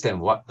the system?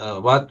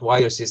 What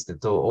wire system?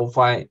 So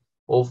 05,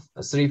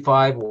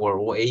 035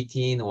 or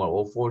 018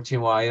 or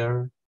 014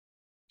 wire?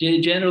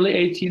 Generally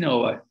 18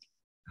 wire.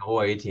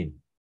 018.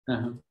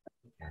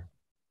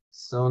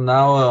 So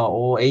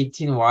now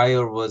 018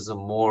 wire was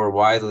more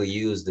widely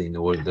used in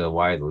the world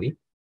widely.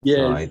 Yes.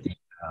 So I think.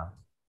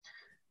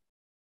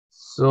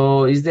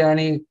 So is there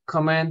any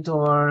comment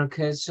or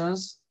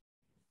questions?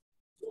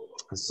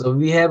 So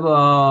we have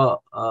a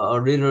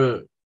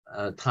little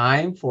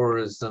time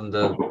for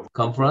the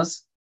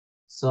conference.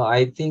 So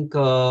I think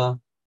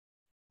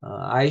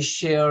I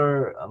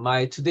share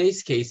my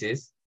today's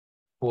cases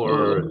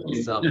for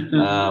some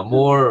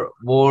more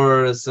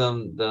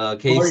the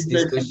case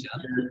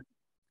discussion.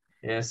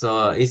 Yeah,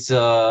 so it's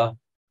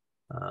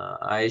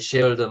I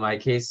shared my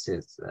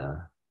cases.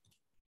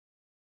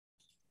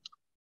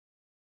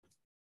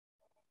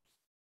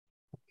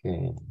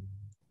 Okay.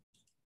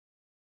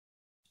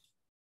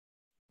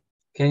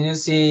 Can you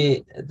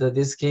see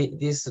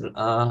this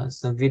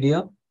some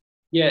video?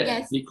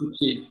 Yes, we could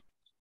see.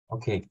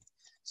 Okay.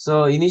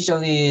 So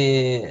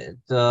initially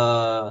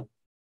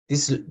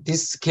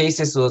this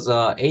cases was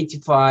a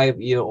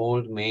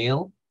 85-year-old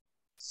male.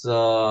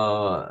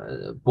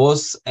 So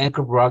both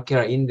ankle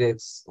brachial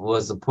index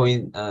was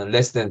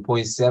less than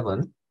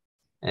 0.7,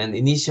 and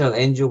initial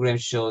angiogram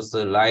shows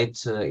the right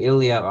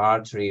iliac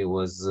artery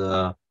was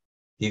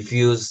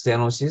diffuse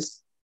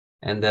stenosis,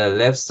 and the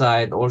left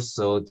side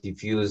also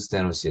diffuse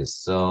stenosis.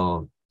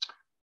 So,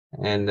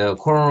 and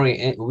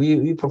coronary,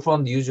 we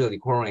performed usually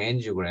coronary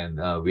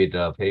angiogram with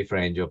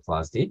peripheral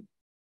angioplasty.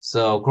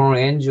 So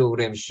coronary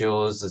angiogram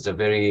shows such a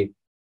very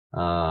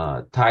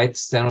tight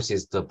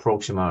stenosis, the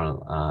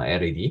proximal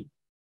LAD.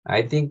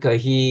 I think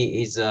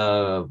he is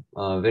a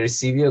very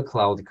severe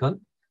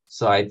claudican,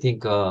 so I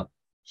think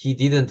he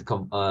didn't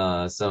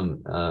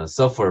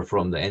suffer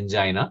from the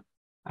angina.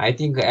 I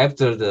think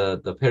after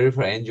the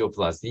peripheral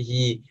angioplasty,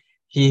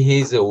 he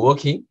is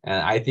working,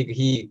 and I think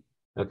he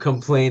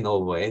complained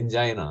of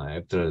angina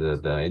after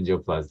the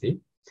angioplasty.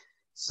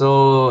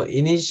 So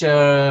initial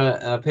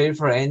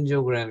peripheral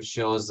angiogram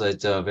shows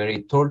that a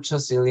very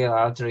tortuous iliac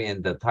artery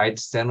and the tight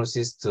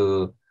stenosis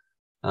to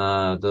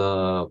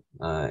the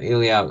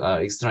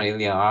iliac external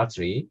iliac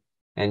artery,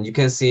 and you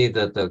can see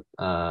that the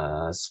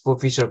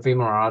superficial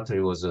femoral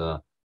artery was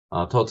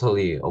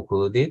totally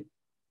occluded.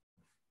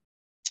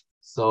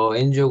 So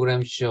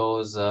angiogram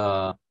shows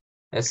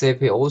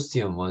SFA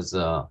ostium was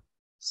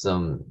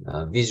some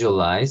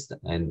visualized,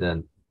 and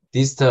then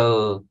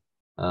distal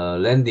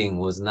landing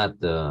was not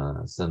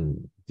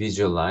some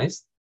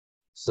visualized.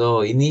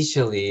 So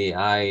initially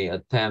I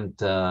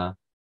attempt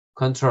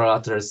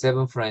contralateral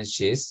 7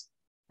 Frenches,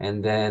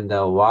 and then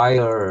the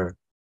wire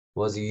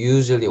was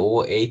usually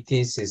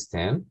O18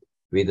 system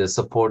with the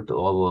support of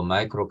a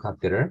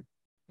microcatheter,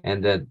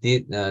 and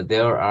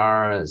there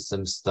are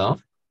some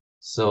stuff.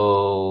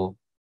 So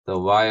the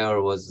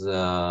wire was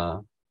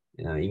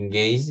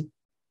engaged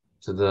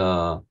to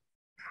the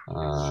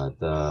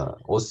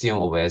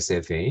ostium of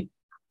SFA,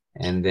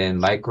 and then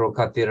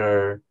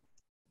microcatheter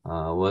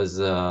was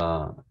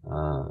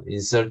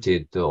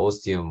inserted to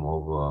ostium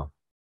of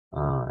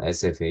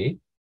SFA.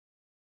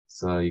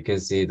 So you can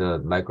see the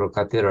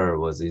microcatheter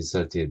was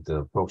inserted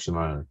the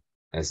proximal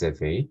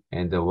SFA,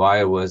 and the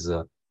wire was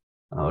a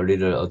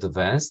little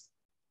advanced.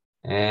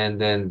 And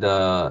then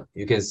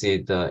you can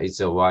see its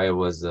wire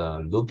was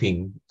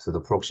looping to the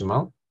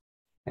proximal,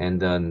 and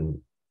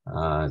then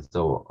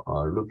the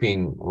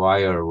looping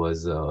wire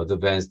was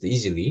advanced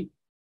easily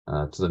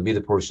to the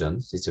mid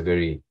portion. It's a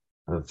very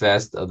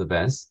fast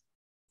advance.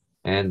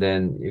 And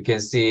then you can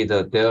see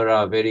that there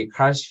are very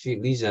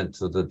calcific lesion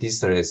to the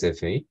distal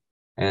SFA,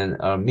 and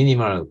a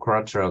minimal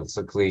collateral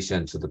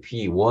circulation to the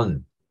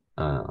P1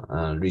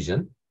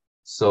 region.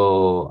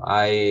 So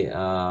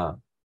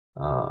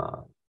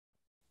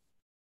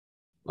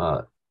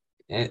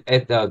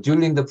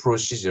during the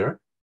procedure,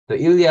 the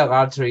iliac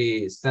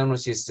artery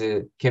stenosis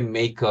can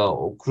make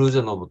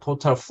occlusion of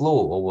total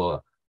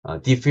flow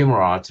of deep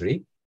femoral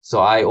artery.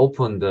 So I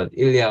opened the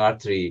iliac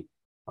artery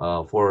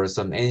for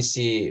some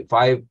NC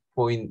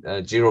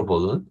 5.0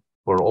 balloon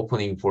for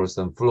opening for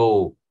some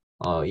flow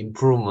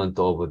improvement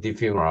of deep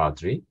femoral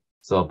artery.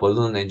 So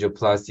balloon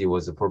angioplasty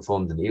was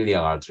performed in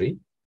iliac artery,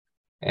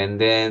 and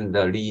then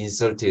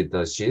reinserted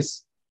the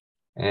sheath,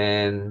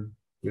 and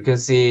you can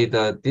see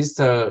the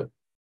distal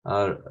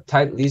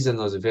tight lesion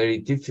was very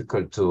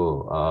difficult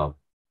to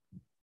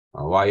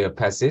wire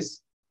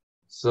passes.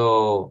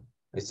 So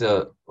it's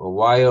a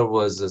wire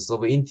was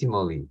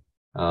subintimally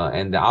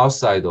and the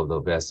outside of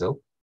the vessel.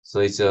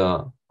 So it's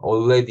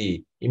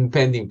already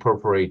impending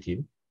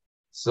perforated.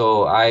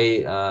 So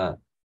I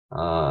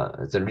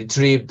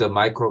retrieved the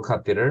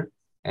microcatheter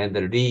and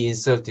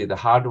reinserted the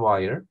hard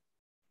wire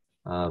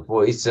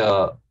for its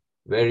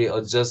very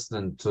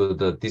adjustment to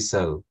the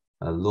distal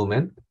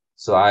lumen.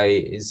 So I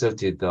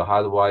inserted the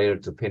hard wire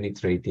to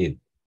penetrate it,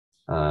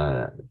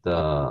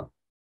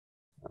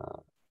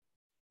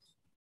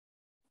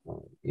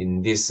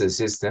 in this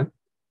system.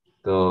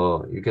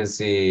 So you can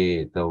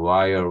see the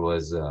wire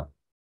was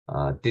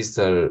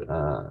distal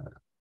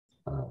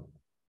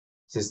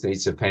system.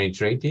 It's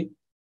penetrated.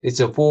 It's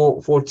a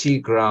 40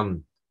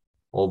 gram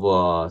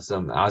of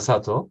some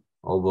asato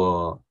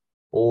of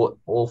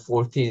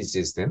O14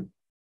 system.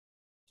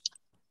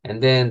 And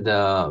then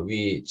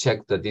we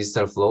check the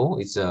distal flow.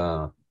 It's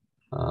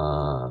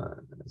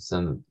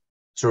some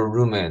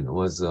Chul-Min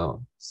was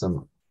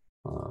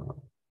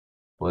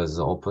was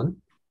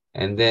open,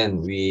 and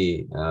then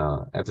we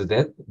after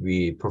that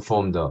we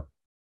performed the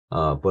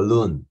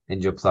balloon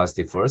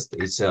angioplasty first.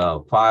 It's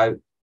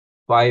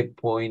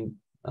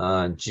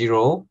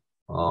 5.0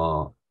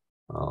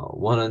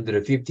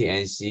 150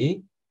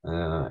 NC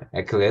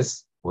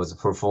Achilles was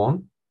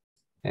performed,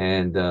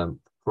 and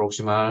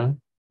proximal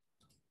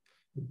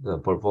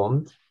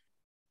performed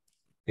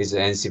is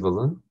NC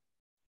balloon,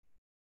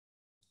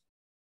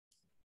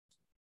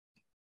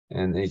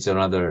 and it's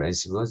another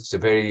NC balloon. It's a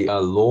very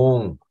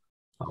long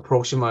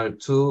proximal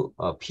to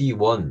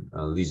P1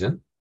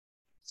 lesion.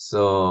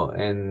 So,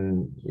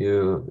 and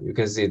you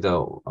can see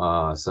the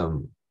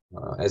some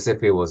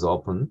SFA was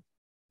open,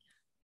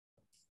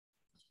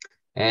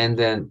 and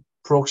then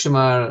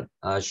proximal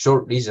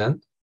short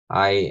lesion,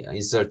 I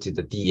inserted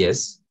the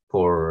DS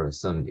for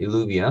some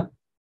illuvia,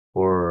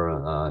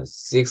 for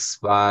 6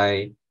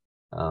 by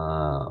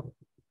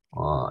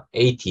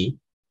 80.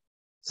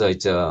 So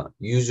it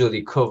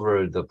usually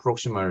cover the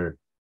proximal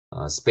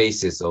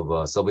spaces of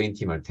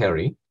subintimal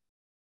artery.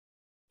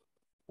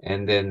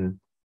 And then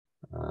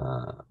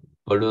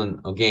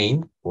balloon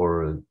again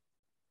for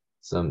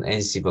some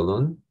NC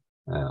balloon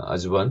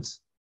adjuvant.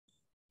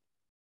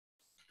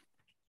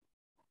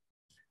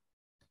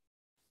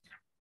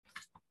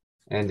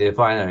 And the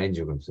final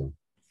angiogram.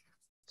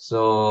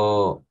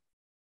 So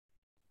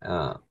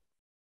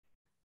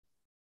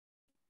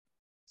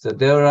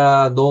there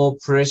are no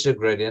pressure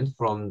gradient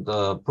from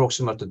the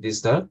proximal to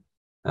distal.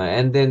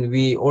 And then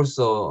we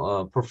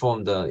also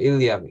performed the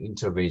iliac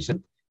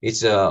intervention.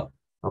 It's a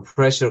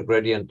pressure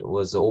gradient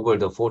was over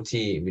the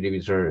 40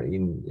 millimeter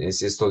in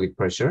systolic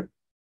pressure.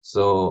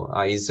 So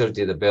I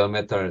inserted a bare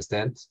metal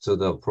stent to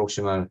the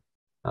proximal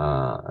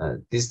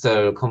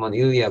distal common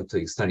iliac to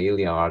external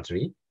iliac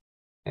artery.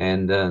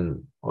 And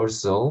then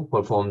also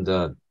performed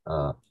the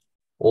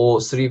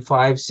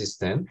 035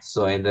 system.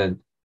 So, and then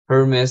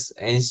Hermes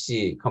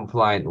NC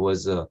compliant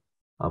was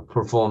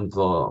performed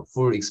for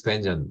full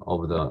expansion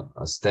of the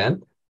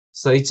stent.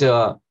 So it's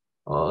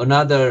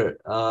another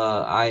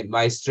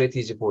my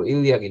strategy for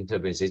iliac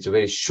intervention. It's a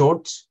very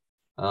short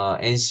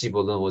NC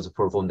balloon was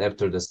performed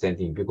after the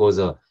stenting, because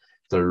the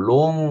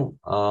long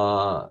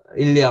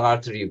iliac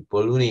artery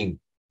ballooning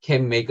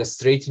can make a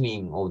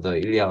straightening of the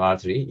iliac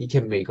artery. It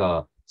can make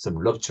some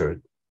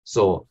rupture.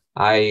 So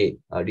I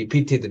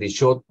repeatedly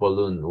short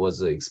balloon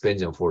was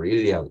expansion for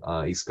iliac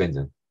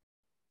expansion.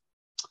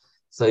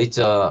 So it's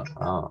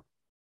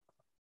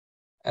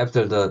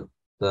after the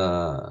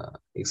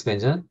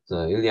expansion,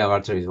 the iliac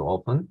artery is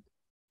open,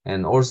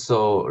 and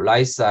also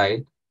right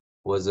side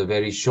was a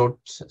very short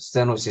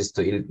stenosis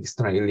to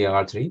external iliac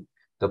artery.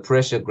 The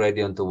pressure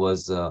gradient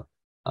was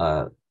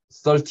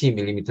 30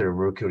 millimeter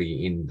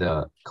mercury in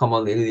the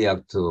common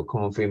iliac to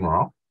common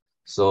femoral.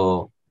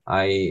 So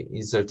I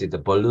inserted the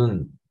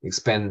balloon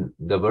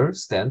expandable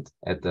stent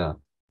at the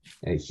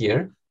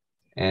here,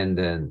 and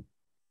then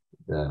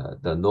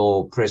the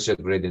no pressure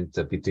gradient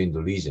between the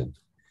lesion.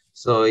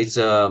 So it's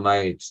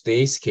my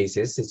today's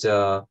cases. It's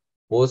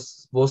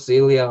both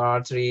iliac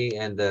artery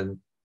and then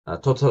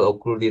total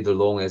occluded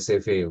long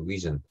SFA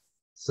lesion.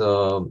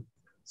 So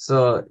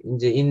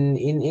in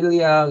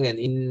iliac and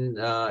in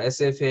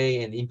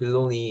SFA and in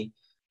below-knee,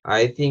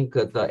 I think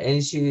the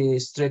NC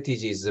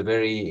strategy is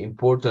very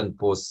important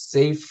for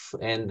safe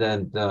and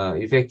then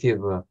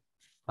effective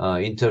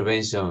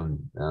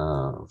intervention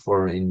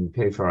for in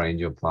peripheral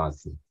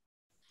angioplasty.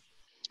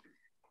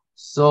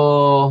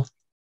 So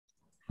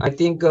I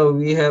think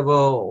we have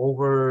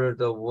over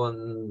the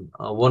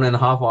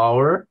 1.5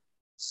 hours.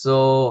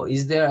 So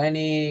is there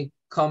any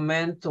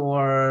comment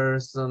or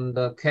some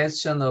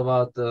question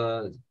about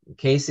the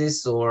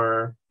cases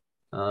or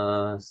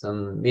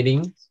some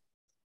meetings?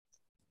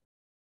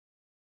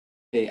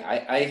 Okay,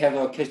 I have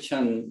a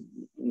question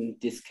in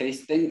this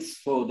case. Thanks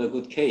for the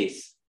good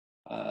case.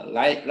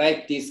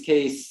 Like this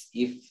case,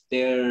 if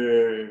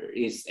there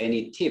is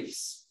any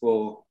tips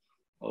for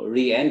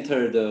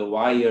re-enter the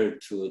wire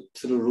to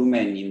true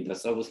lumen in the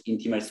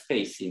subintimal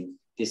space in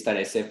distal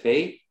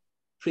SFA,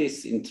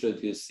 please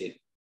introduce it.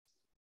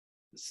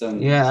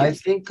 Yeah, tips. I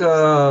think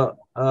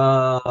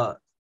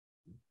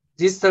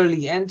distal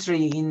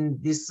re-entry in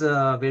this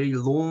very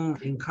long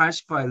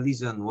encalcified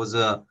lesion was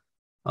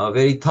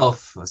very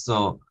tough.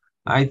 So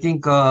I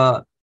think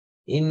during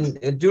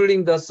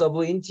the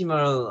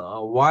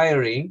subintimal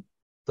wiring,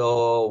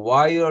 the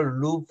wire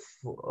loop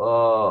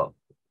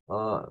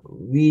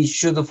we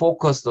should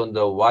focus on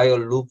the wire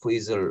loop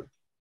is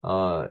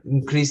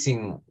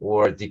increasing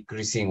or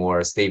decreasing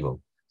or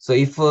stable. So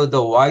if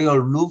the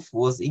wire loop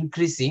was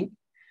increasing,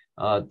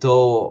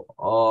 the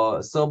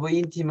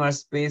subintimal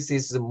space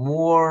is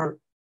more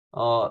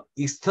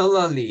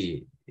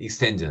externally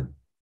extended.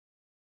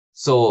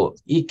 So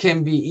it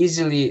can be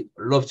easily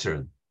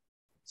ruptured.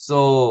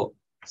 So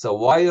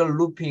wire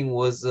looping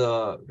was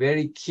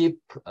very keep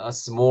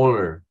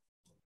smaller.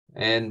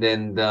 And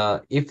then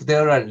if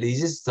there are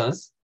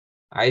resistance,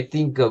 I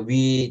think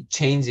we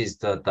changes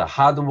the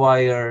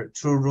hardwire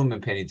true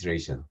lumen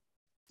penetration.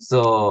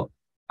 So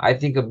I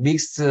think a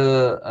mixed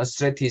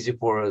strategy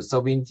for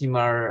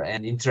subintimal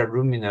and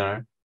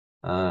intraluminal,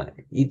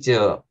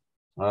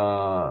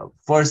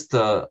 first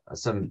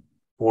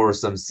for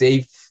some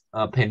safe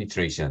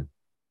penetration.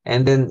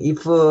 And then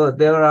if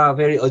there are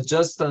very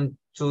adjustment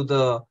to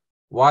the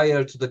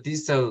wire to the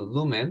distal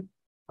lumen,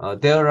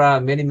 there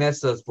are many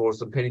methods for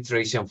some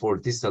penetration for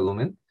distal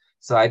lumen.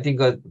 So I think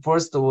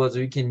first was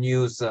we can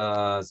use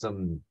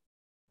some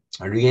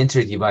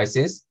re-entry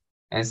devices.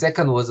 And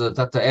second was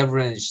Dr.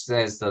 Evren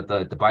says that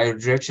the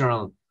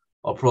bidirectional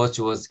approach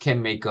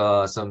can make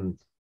some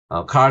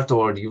cart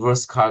or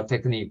reverse cart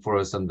technique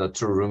for some the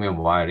true lumen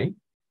wiring.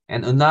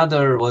 And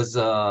another was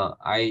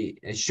I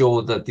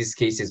showed that this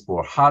case is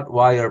for hot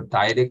wire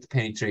direct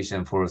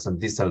penetration for some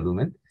distal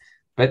lumen.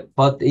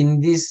 But in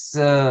these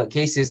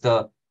cases,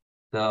 the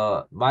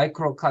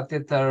micro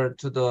catheter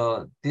to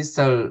the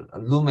distal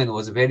lumen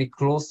was very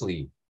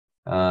closely.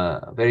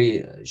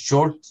 very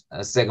short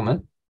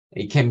segment,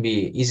 it can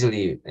be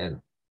easily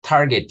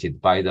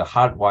targeted by the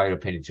hard wire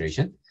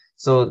penetration.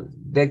 So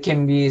there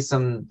can be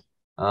some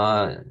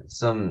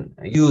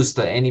use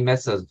any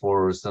method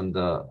for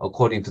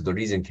according to the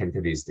region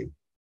characteristic.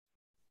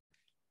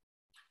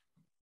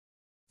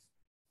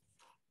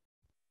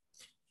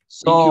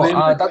 So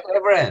Dr.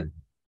 Evren.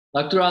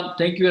 Dr. An,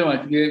 thank you very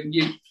much.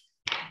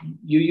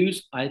 You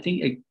use, I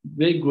think, a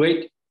very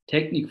great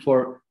technique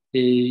for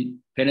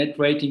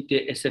penetrating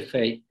the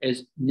SFA,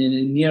 as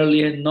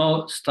nearly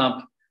no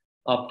stump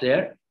up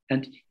there,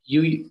 and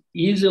you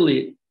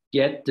easily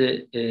get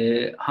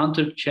the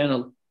Hunter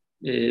channel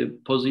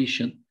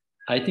position.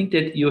 I think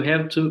that you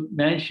have to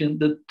mention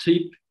the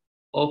tip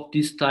of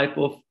this type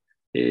of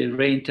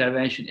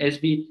re-intervention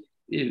as we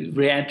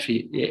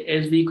re-entry,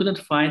 as we couldn't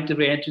find the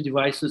re-entry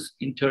devices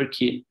in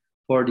Turkey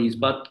for these.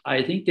 But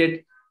I think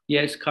that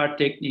yes, card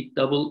technique,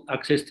 double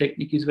access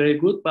technique is very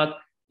good, but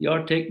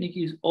your technique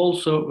is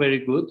also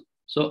very good.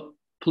 So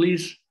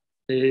please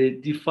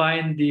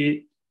define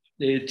the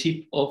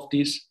tip of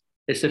this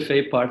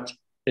SFA part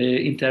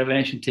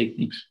intervention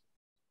techniques.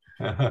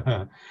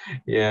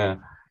 Yeah.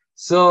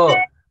 So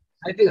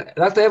I think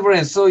Dr.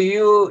 Evren, so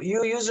you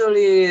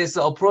usually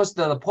approach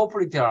the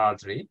popliteal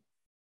artery.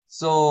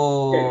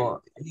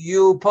 So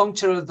you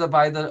punctured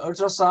by the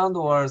ultrasound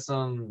or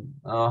some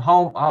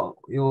how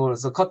you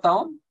cut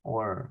down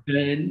or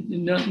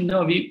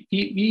no, we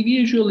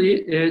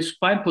usually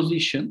spine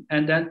position,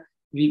 and then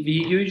we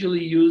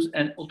usually use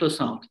an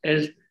ultrasound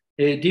as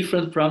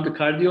different from the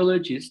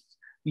cardiologist.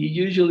 We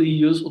usually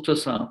use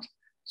ultrasound.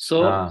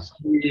 So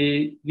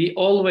we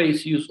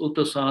always use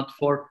ultrasound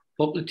for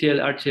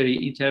popliteal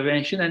artery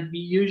intervention, and we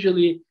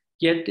usually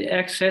get the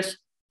access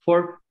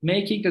for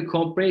making a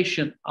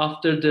compression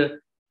after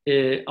the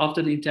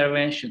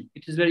intervention.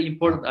 It is very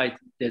important, I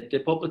think, that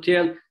the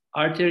popliteal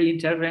artery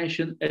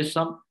intervention is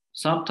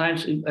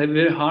sometimes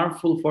very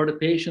harmful for the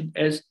patient,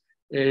 as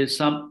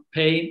some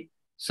pain,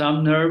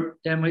 some nerve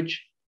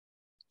damage.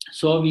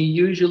 So we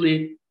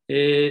usually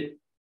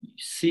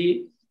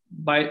see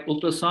by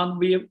ultrasound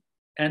wave,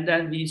 and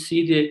then we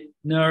see the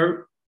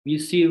nerve, we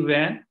see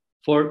vein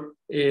for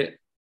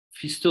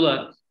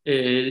fistula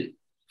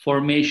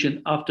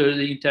formation after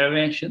the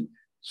intervention.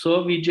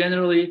 So we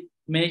generally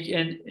make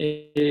an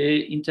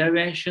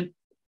intervention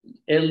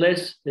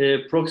less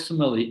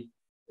proximally,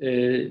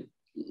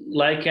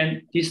 like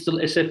an distal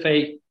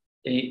SFA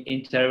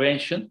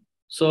intervention.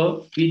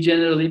 So we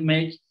generally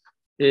make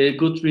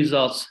good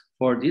results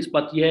for this.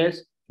 But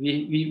yes,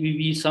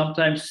 we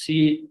sometimes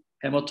see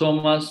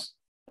hematomas,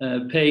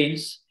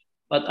 pains,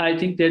 but I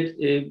think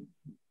that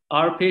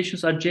our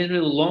patients are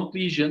generally long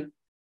lesion,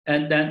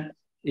 and then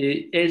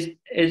as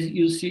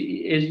you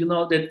see, as you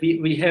know, that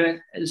we have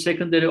a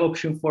secondary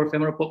option for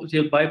femoral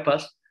popliteal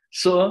bypass.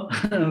 So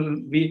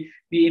we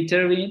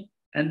intervene,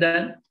 and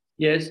then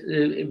yes,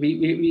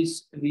 we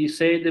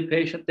say the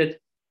patient that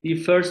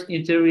we first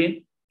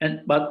intervene,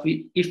 but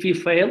if we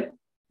fail,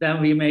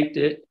 then we make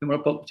the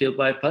femoral popliteal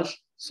bypass.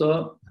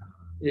 So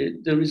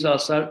the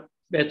results are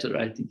better,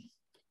 I think.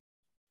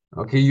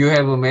 Okay, you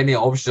have many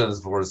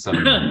options for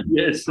some.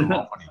 Yes.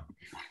 So,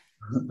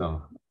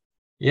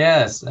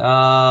 yes.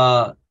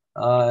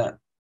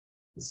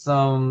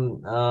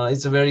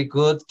 It's a very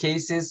good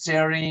cases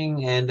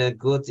sharing and a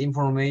good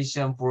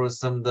information for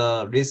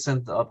the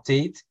recent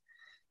update.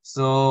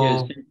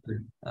 So,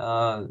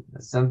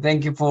 yes,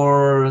 thank you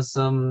for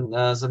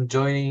some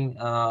joining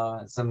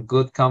some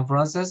good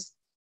conferences.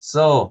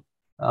 So,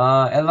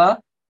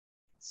 Ella.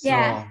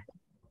 Yeah.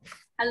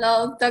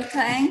 Hello, Dr.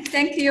 Ang.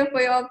 Thank you for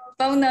your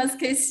bonus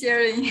case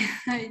sharing.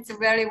 It's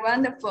very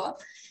wonderful.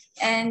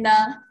 And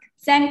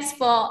thanks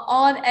for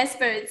all the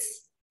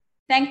experts.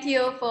 Thank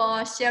you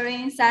for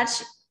sharing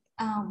such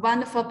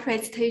wonderful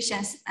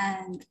presentations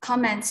and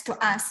comments to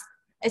us.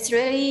 It's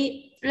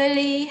really,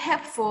 really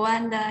helpful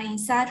and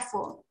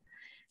insightful.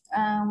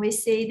 We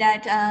see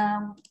that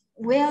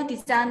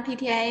well-designed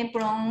PTA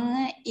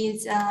bone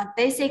is a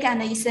basic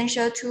and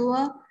essential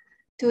tool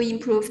to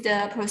improve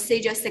the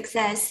procedure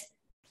success.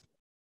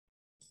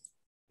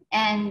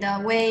 And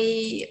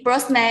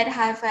BrosMed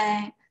have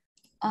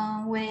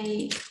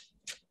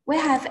we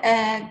have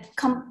a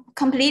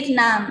complete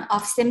number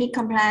of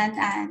semi-compliant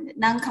and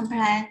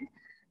non-compliant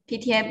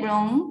PTA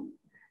bone,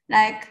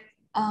 like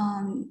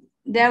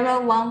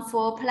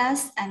 014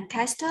 plus and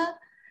Castor,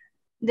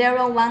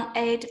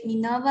 018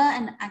 Minerva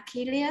and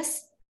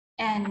Achilles,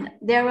 and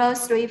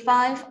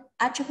 035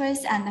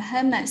 Atropus and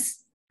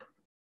Hermes.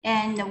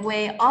 And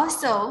we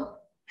also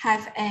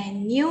have a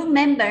new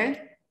member,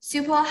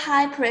 super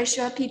high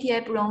pressure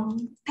PTA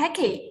bone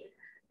package,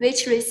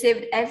 which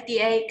received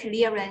FDA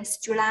clearance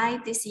July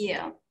this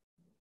year.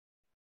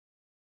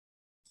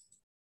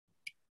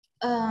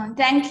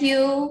 Thank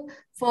you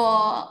for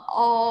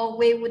all.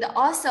 We would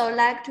also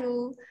like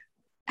to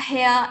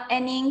hear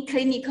any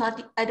clinical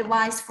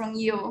advice from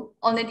you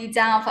on the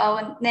design of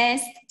our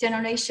next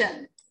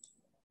generation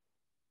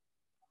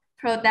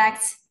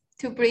products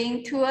to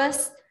bring to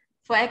us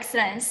for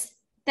excellence.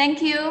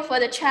 Thank you for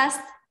the trust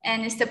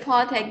and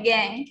support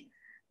again.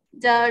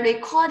 The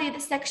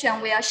recorded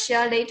section will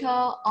share later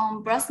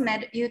on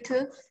BrosMed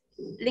YouTube,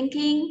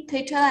 LinkedIn,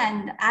 Twitter,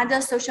 and other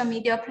social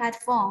media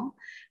platforms.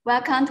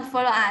 Welcome to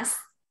follow us.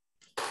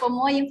 For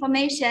more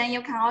information,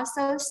 you can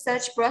also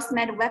search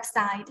BrosMed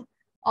website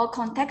or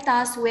contact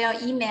us via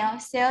email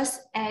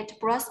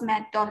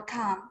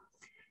sales@brosmed.com.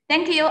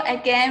 Thank you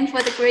again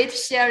for the great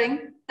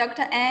sharing,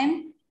 Dr.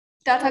 M,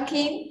 Dr.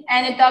 Kim,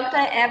 and Dr.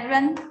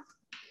 Evren.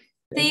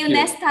 See you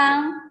next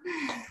time.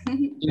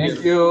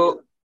 Thank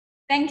you.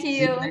 Thank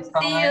you.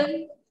 See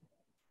you.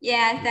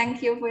 Yeah,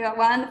 thank you for your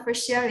wonderful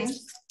sharing.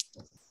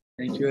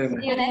 Thank you,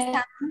 Evren. See you next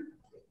time.